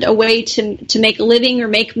 and a way to make a living or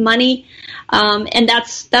make money, and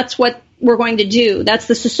that's what we're going to do. That's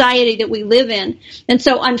the society that we live in. And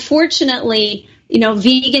so unfortunately,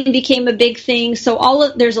 vegan became a big thing.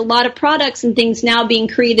 So there's a lot of products and things now being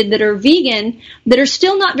created that are vegan that are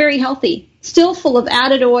still not very healthy, still full of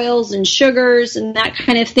added oils and sugars and that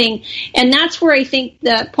kind of thing. And that's where I think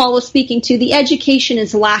that Paul was speaking to. The education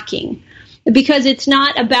is lacking, because it's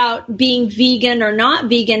not about being vegan or not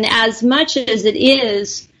vegan as much as it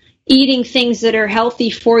is eating things that are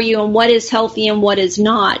healthy for you, and what is healthy and what is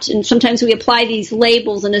not. And sometimes we apply these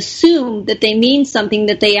labels and assume that they mean something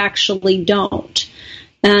that they actually don't.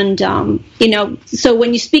 And, so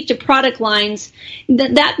when you speak to product lines,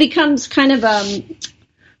 that becomes kind of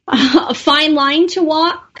a fine line to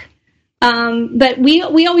walk. But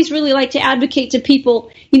we always really like to advocate to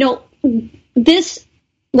people, this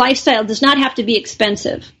lifestyle does not have to be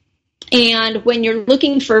expensive. And when you're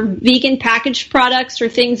looking for vegan packaged products or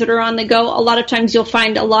things that are on the go, a lot of times you'll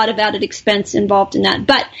find a lot of added expense involved in that.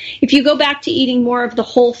 But if you go back to eating more of the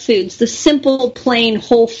whole foods, the simple, plain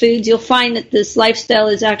whole foods, you'll find that this lifestyle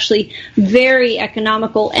is actually very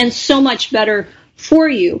economical and so much better for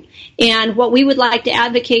you. And what we would like to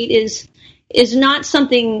advocate is not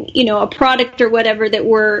something, a product or whatever that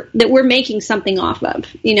we're making something off of,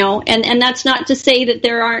 and that's not to say that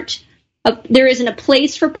there isn't a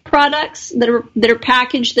place for products that are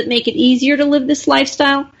packaged that make it easier to live this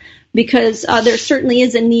lifestyle. because there certainly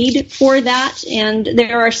is a need for that. And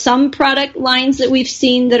there are some product lines that we've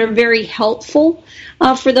seen that are very helpful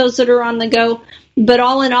for those that are on the go. But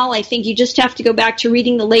all in all, I think you just have to go back to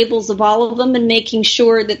reading the labels of all of them and making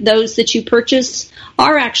sure that those that you purchase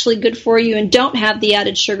are actually good for you and don't have the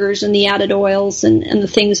added sugars and the added oils and the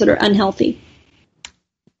things that are unhealthy.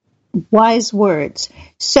 Wise words.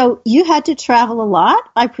 So you had to travel a lot,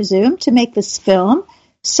 I presume, to make this film.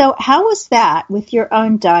 So how was that with your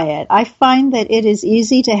own diet? I find that it is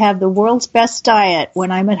easy to have the world's best diet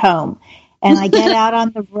when I'm at home. And I get out on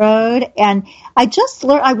the road, and I just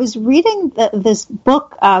learned, I was reading this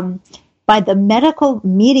book by the medical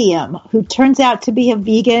medium who turns out to be a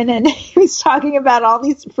vegan, and he was talking about all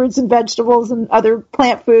these fruits and vegetables and other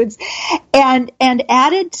plant foods, and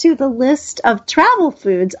added to the list of travel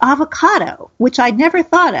foods avocado, which I'd never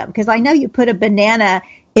thought of, because I know you put a banana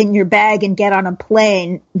in your bag and get on a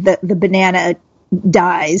plane, the banana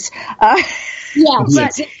dies.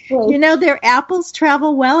 But, you know, their apples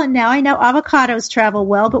travel well, and now I know avocados travel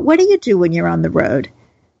well, but what do you do when you're on the road?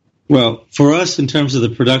 Well, for us, in terms of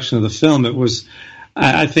the production of the film, it was,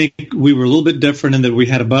 I think we were a little bit different in that we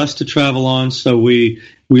had a bus to travel on, so we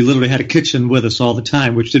literally had a kitchen with us all the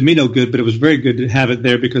time, which did me no good, but it was very good to have it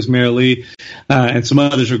there because Mary Lee and some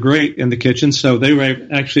others are great in the kitchen, so they were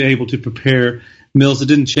actually able to prepare meals that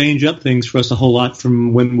didn't change up things for us a whole lot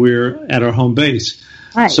from when we were at our home base.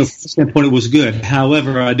 Nice. So from that standpoint, it was good.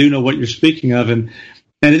 However, I do know what you're speaking of, and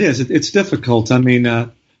it's difficult. I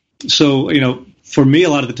mean, so, you know, for me, a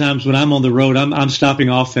lot of the times when I'm on the road, I'm stopping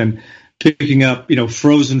off and picking up, you know,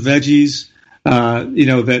 frozen veggies, you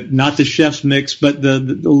know, that not the chef's mix, but the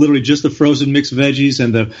literally just the frozen mixed veggies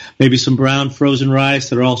and maybe some brown frozen rice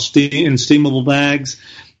that are all in steamable bags.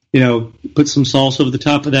 You know, put some sauce over the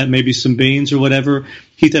top of that, maybe some beans or whatever,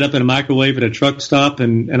 heat that up in a microwave at a truck stop,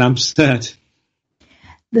 and I'm set.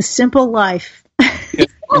 The simple life. Yeah,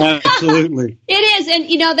 absolutely. It is. And,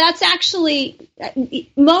 you know, that's actually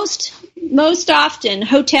most often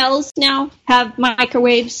hotels now have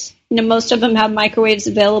microwaves. You know, most of them have microwaves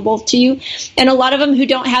available to you. And a lot of them who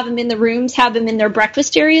don't have them in the rooms have them in their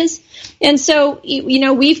breakfast areas. And so, you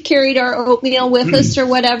know, we've carried our oatmeal with us or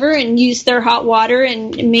whatever and used their hot water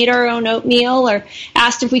and made our own oatmeal or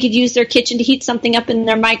asked if we could use their kitchen to heat something up in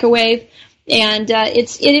their microwave. And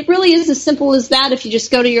it really is as simple as that. If you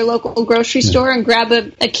just go to your local grocery store and grab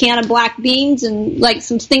a can of black beans and like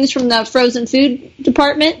some things from the frozen food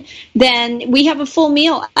department, then we have a full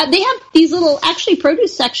meal. They have these little, actually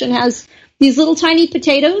produce section has these little tiny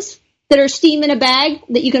potatoes that are steam in a bag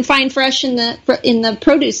that you can find fresh in the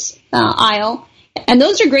produce aisle. And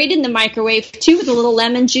those are great in the microwave, too, with a little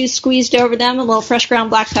lemon juice squeezed over them, a little fresh ground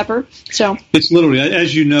black pepper. So it's literally,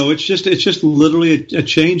 as you know, it's just literally a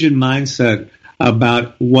change in mindset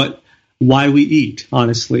about why we eat,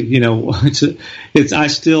 honestly. You know,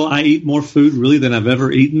 I eat more food, really, than I've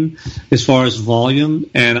ever eaten as far as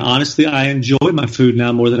volume. And honestly, I enjoy my food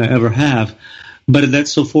now more than I ever have. But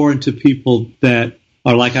that's so foreign to people that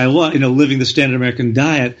are like I was, you know, living the standard American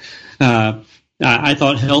diet. I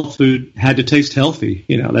thought health food had to taste healthy.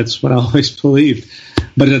 You know, that's what I always believed.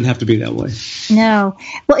 But it doesn't have to be that way. No.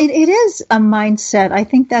 Well, it is a mindset. I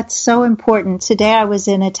think that's so important. Today I was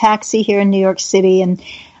in a taxi here in New York City, and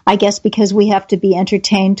I guess because we have to be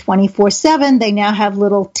entertained 24/7, they now have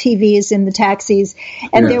little TVs in the taxis.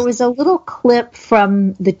 And There was a little clip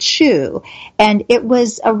from The Chew, and it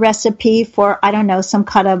was a recipe for, I don't know, some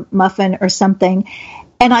kind of muffin or something.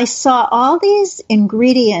 And I saw all these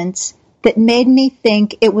ingredients that made me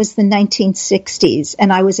think it was the 1960s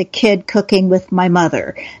and I was a kid cooking with my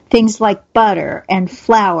mother. Things like butter and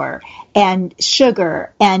flour and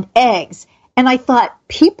sugar and eggs. And I thought,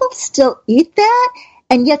 people still eat that?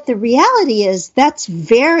 And yet the reality is that's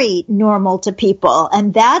very normal to people,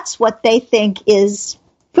 and that's what they think is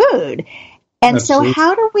food. And Absolutely. So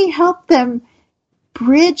how do we help them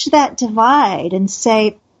bridge that divide and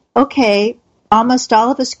say, okay, almost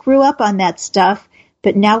all of us grew up on that stuff,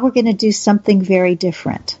 but now we're going to do something very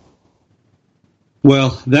different?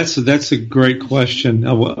 Well, that's a great question,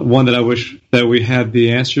 one that I wish that we had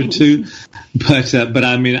the answer to. But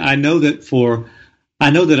I mean, I know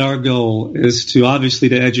that our goal is to obviously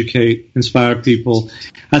to educate, inspire people.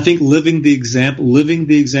 I think living the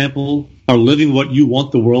example, or living what you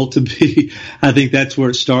want the world to be, I think that's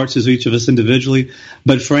where it starts, as each of us individually.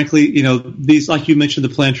 But frankly, you know, these, like you mentioned,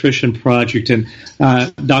 the Plantrition Project and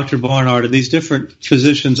Dr. Barnard and these different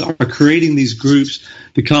physicians are creating these groups.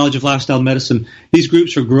 The College of Lifestyle Medicine, these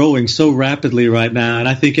groups are growing so rapidly right now. And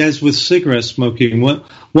I think, as with cigarette smoking,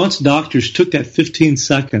 once doctors took that 15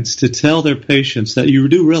 seconds to tell their patients that you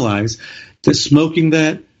do realize that smoking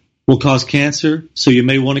that will cause cancer, so you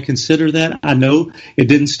may want to consider that. I know it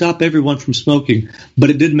didn't stop everyone from smoking, but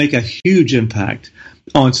it did make a huge impact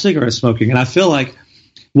on cigarette smoking. And I feel like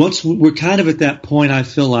once we're kind of at that point, I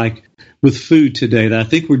feel like with food today, that I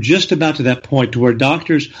think we're just about to that point to where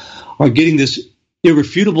doctors are getting this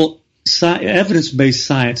irrefutable evidence-based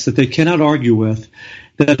science that they cannot argue with,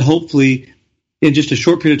 that hopefully in just a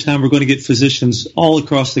short period of time, we're going to get physicians all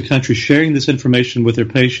across the country sharing this information with their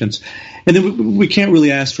patients. And then we can't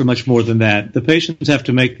really ask for much more than that. The patients have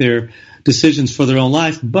to make their decisions for their own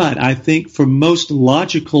life. But I think for most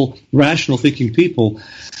logical, rational thinking people,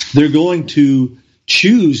 they're going to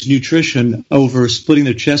choose nutrition over splitting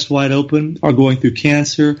their chest wide open or going through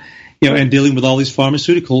cancer, and dealing with all these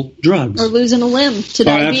pharmaceutical drugs. Or losing a limb to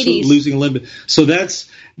diabetes. Absolutely, losing a limb. So that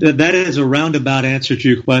is a roundabout answer to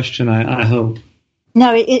your question, I hope.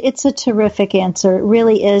 No, it's a terrific answer. It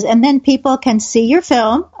really is. And then people can see your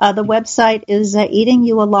film. The website is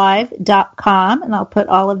eatingyoualive.com, and I'll put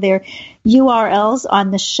all of their URLs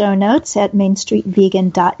on the show notes at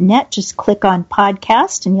mainstreetvegan.net. Just click on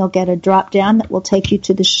podcast, and you'll get a drop down that will take you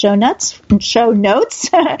to the show notes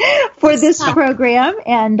for this program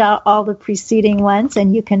and all the preceding ones.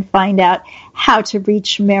 And you can find out how to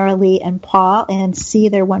reach Marilee and Paul and see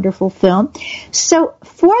their wonderful film. So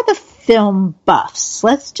for the film buffs,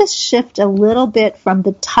 let's just shift a little bit from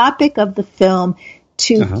the topic of the film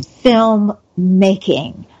to film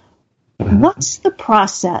making. What's the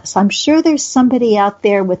process? I'm sure there's somebody out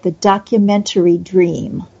there with a documentary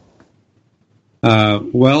dream.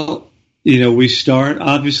 Well, we start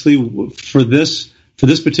obviously for this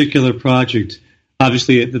particular project.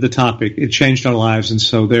 Obviously, the topic, it changed our lives, and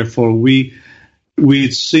so therefore I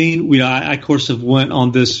of course have went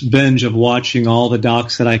on this binge of watching all the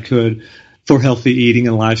docs that I could for healthy eating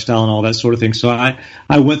and lifestyle and all that sort of thing. So I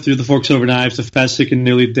went through the Forks Over Knives, the Fat, Sick, and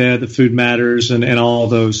Nearly Dead, the Food Matters, and all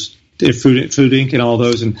those, Food Inc. and all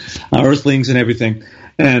those, and Earthlings and everything.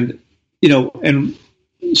 And and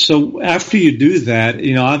so after you do that,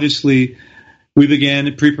 obviously we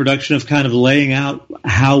began pre-production of kind of laying out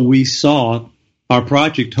how we saw our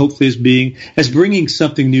project, hopefully as bringing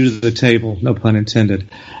something new to the table, no pun intended.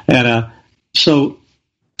 And so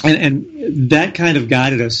that kind of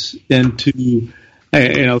guided us into,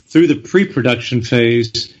 through the pre-production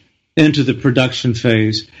phase into the production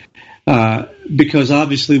phase, because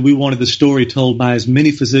obviously we wanted the story told by as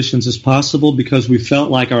many physicians as possible, because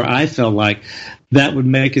I felt like that would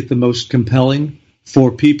make it the most compelling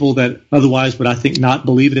for people that otherwise would, I think, not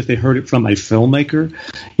believe it if they heard it from a filmmaker,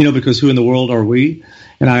 because who in the world are we?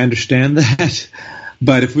 And I understand that.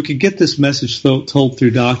 But if we could get this message told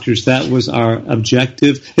through doctors, that was our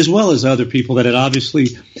objective, as well as other people that had obviously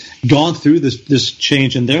gone through this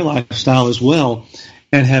change in their lifestyle as well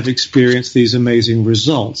and have experienced these amazing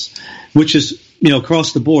results, which is,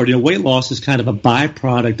 across the board. Weight loss is kind of a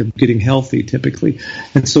byproduct of getting healthy typically.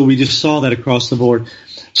 And so we just saw that across the board.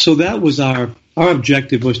 So that was our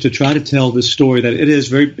objective, was to try to tell this story that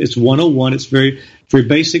it's 101. It's very, very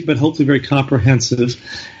basic, but hopefully very comprehensive.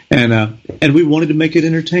 And we wanted to make it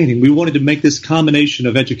entertaining. We wanted to make this combination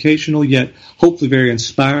of educational yet hopefully very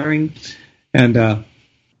inspiring. And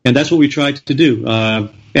that's what we tried to do.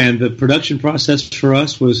 And the production process for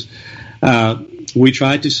us was, we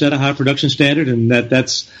tried to set a high production standard, and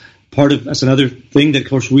that's another thing that, of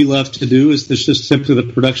course, we love to do, is just simply the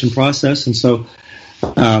production process. And so,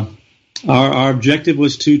 our objective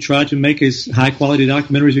was to try to make as high-quality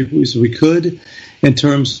documentaries as we could in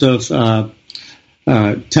terms of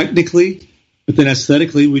technically, but then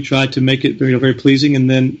aesthetically, we tried to make it very, very pleasing, and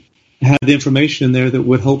then have the information in there that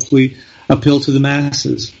would hopefully appeal to the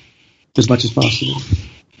masses as much as possible.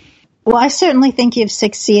 Well, I certainly think you've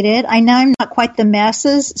succeeded. I know I'm not quite the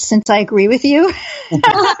masses, since I agree with you,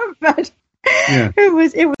 but yeah. It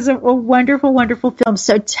was a wonderful, wonderful film.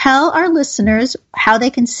 So tell our listeners how they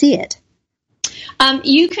can see it.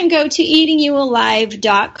 You can go to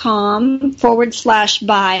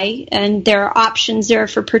eatingyoualive.com/buy, and there are options there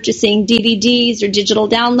for purchasing DVDs or digital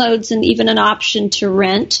downloads, and even an option to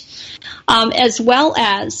rent, as well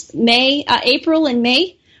as April and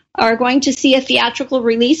May are going to see a theatrical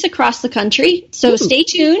release across the country. So Stay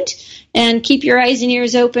tuned and keep your eyes and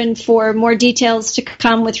ears open for more details to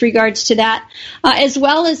come with regards to that, as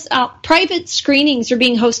well as private screenings are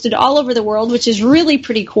being hosted all over the world, which is really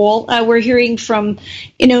pretty cool. We're hearing from,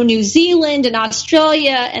 New Zealand and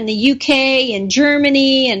Australia and the UK and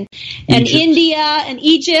Germany and India and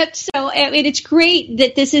Egypt. So it's great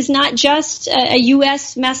that this is not just a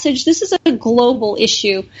U.S. message. This is a global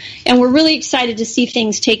issue, and we're really excited to see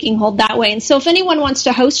things taking hold that way. And so if anyone wants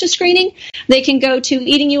to host a screening, they can go to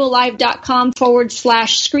eatingyoualive.com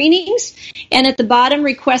facebook.com/screenings. And at the bottom,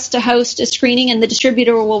 request to host a screening, and the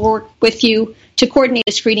distributor will work with you to coordinate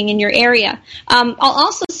a screening in your area. I'll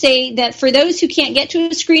also say that for those who can't get to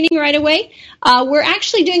a screening right away, we're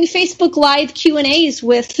actually doing Facebook Live Q&As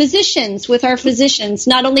with our physicians,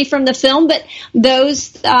 not only from the film, but those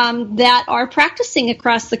that are practicing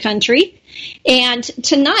across the country. And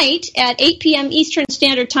tonight at 8 p.m. Eastern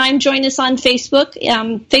Standard Time, join us on Facebook,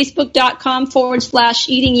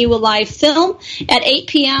 facebook.com/Eating You Alive Film. At 8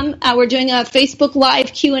 p.m., we're doing a Facebook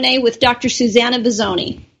Live Q&A with Dr. Susanna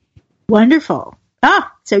Bizzoni. Wonderful.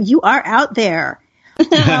 So you are out there.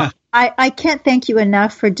 I can't thank you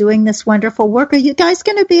enough for doing this wonderful work. Are you guys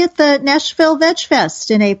going to be at the Nashville Veg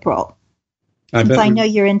Fest in April? I know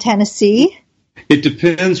you're in Tennessee. It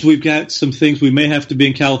depends. We've got some things. We may have to be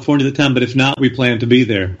in California at the time, but if not, we plan to be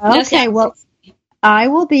there. Okay, well, I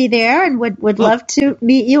will be there and would love to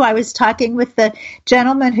meet you. I was talking with the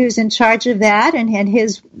gentleman who's in charge of that, and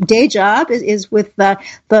his day job is with the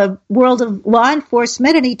world of law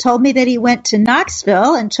enforcement, and he told me that he went to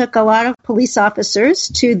Knoxville and took a lot of police officers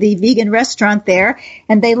to the vegan restaurant there,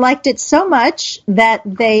 and they liked it so much that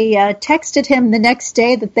they texted him the next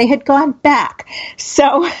day that they had gone back.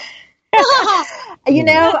 So...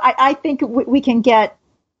 I think we can get,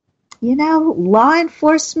 law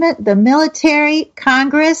enforcement, the military,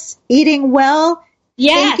 Congress, eating well,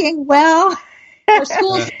 thinking well. For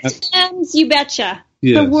school systems, you betcha.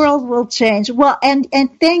 Yes. The world will change. Well, and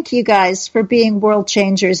thank you guys for being world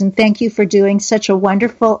changers, and thank you for doing such a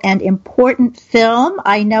wonderful and important film.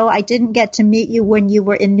 I know I didn't get to meet you when you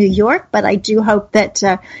were in New York, but I do hope that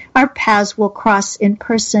our paths will cross in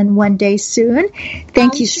person one day soon.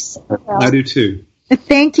 Thank you so much. I do too.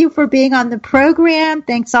 Thank you for being on the program.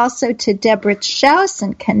 Thanks also to Deborah Schaus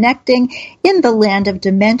and Connecting in the Land of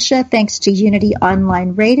Dementia. Thanks to Unity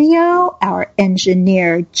Online Radio, our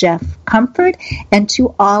engineer, Jeff Comfort, and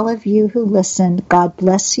to all of you who listened. God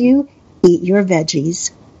bless you. Eat your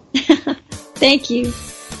veggies. Thank you.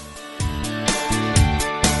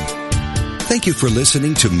 Thank you for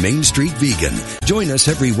listening to Main Street Vegan. Join us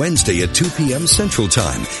every Wednesday at 2 p.m. Central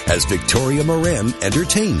Time as Victoria Moran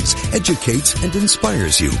entertains, educates, and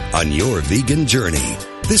inspires you on your vegan journey.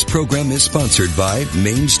 This program is sponsored by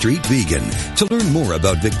Main Street Vegan. To learn more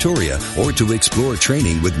about Victoria or to explore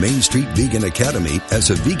training with Main Street Vegan Academy as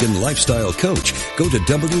a vegan lifestyle coach, go to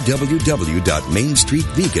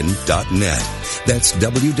www.mainstreetvegan.net. That's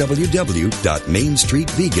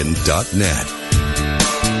www.mainstreetvegan.net.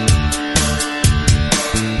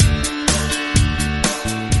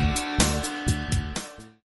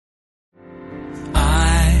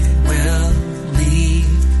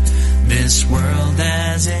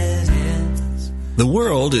 The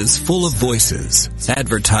world is full of voices,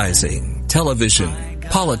 advertising, television,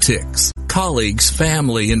 politics, colleagues,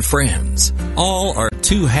 family, and friends. All are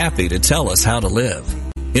too happy to tell us how to live.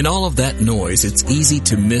 In all of that noise, it's easy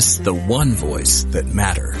to miss the one voice that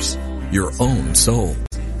matters, your own soul.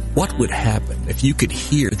 What would happen if you could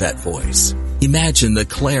hear that voice? Imagine the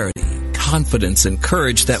clarity, confidence, and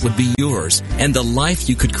courage that would be yours and the life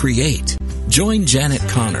you could create. Join Janet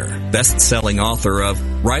Connor, best-selling author of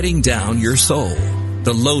Writing Down Your Soul,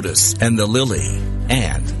 The Lotus and the Lily,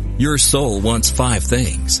 and Your Soul Wants 5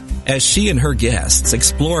 Things, as she and her guests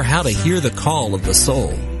explore how to hear the call of the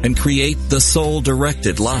soul and create the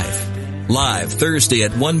soul-directed life. Live Thursday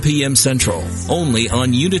at 1 p.m. Central, only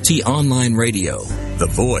on Unity Online Radio, the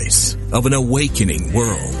voice of an awakening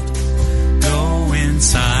world. Go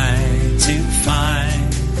inside to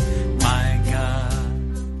find my God.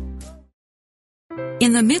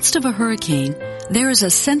 In the midst of a hurricane, there is a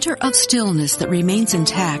center of stillness that remains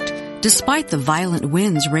intact despite the violent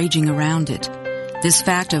winds raging around it. This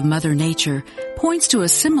fact of Mother Nature points to a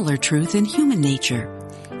similar truth in human nature.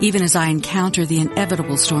 Even as I encounter the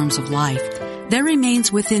inevitable storms of life, there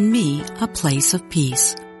remains within me a place of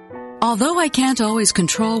peace. Although I can't always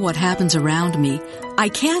control what happens around me, I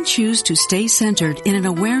can choose to stay centered in an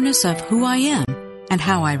awareness of who I am and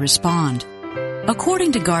how I respond.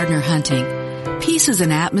 According to Gardner Hunting, peace is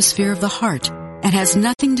an atmosphere of the heart and has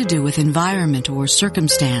nothing to do with environment or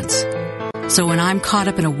circumstance. So when I'm caught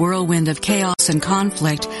up in a whirlwind of chaos and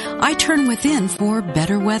conflict, I turn within for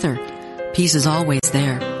better weather. Peace is always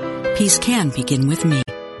there. Peace can begin with me.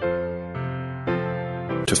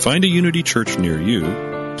 To find a Unity Church near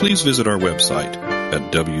you, please visit our website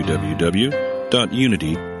at www.unity.org.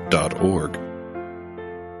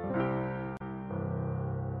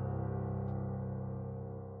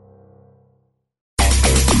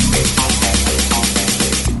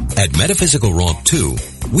 At Metaphysical Romp 2,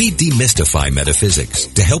 we demystify metaphysics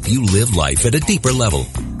to help you live life at a deeper level.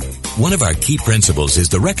 One of our key principles is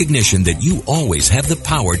the recognition that you always have the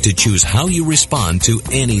power to choose how you respond to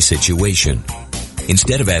any situation.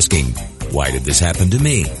 Instead of asking, why did this happen to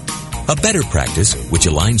me? A better practice, which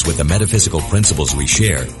aligns with the metaphysical principles we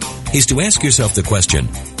share, is to ask yourself the question,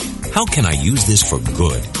 how can I use this for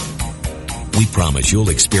good? We promise you'll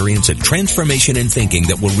experience a transformation in thinking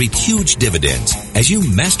that will reap huge dividends as you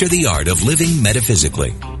master the art of living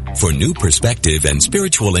metaphysically. For new perspective and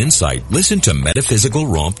spiritual insight, listen to Metaphysical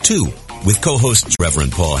Romp 2 with co-hosts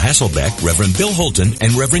Reverend Paul Hasselbeck, Reverend Bill Holton,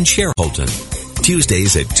 and Reverend Cher Holton.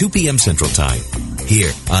 Tuesdays at 2 p.m. Central Time,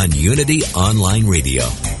 here on Unity Online Radio.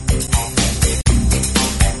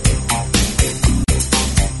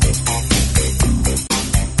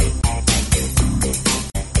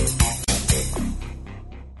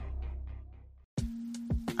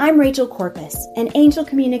 I'm Rachel Corpus, an angel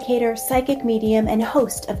communicator, psychic medium, and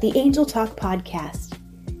host of the Angel Talk podcast.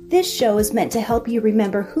 This show is meant to help you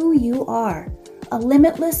remember who you are, a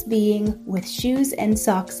limitless being with shoes and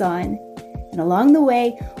socks on. And along the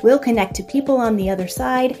way, we'll connect to people on the other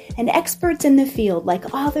side and experts in the field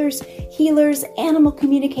like authors, healers, animal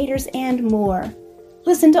communicators, and more.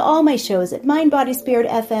 Listen to all my shows at Mind, Body, Spirit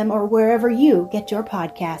FM or wherever you get your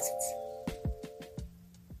podcasts.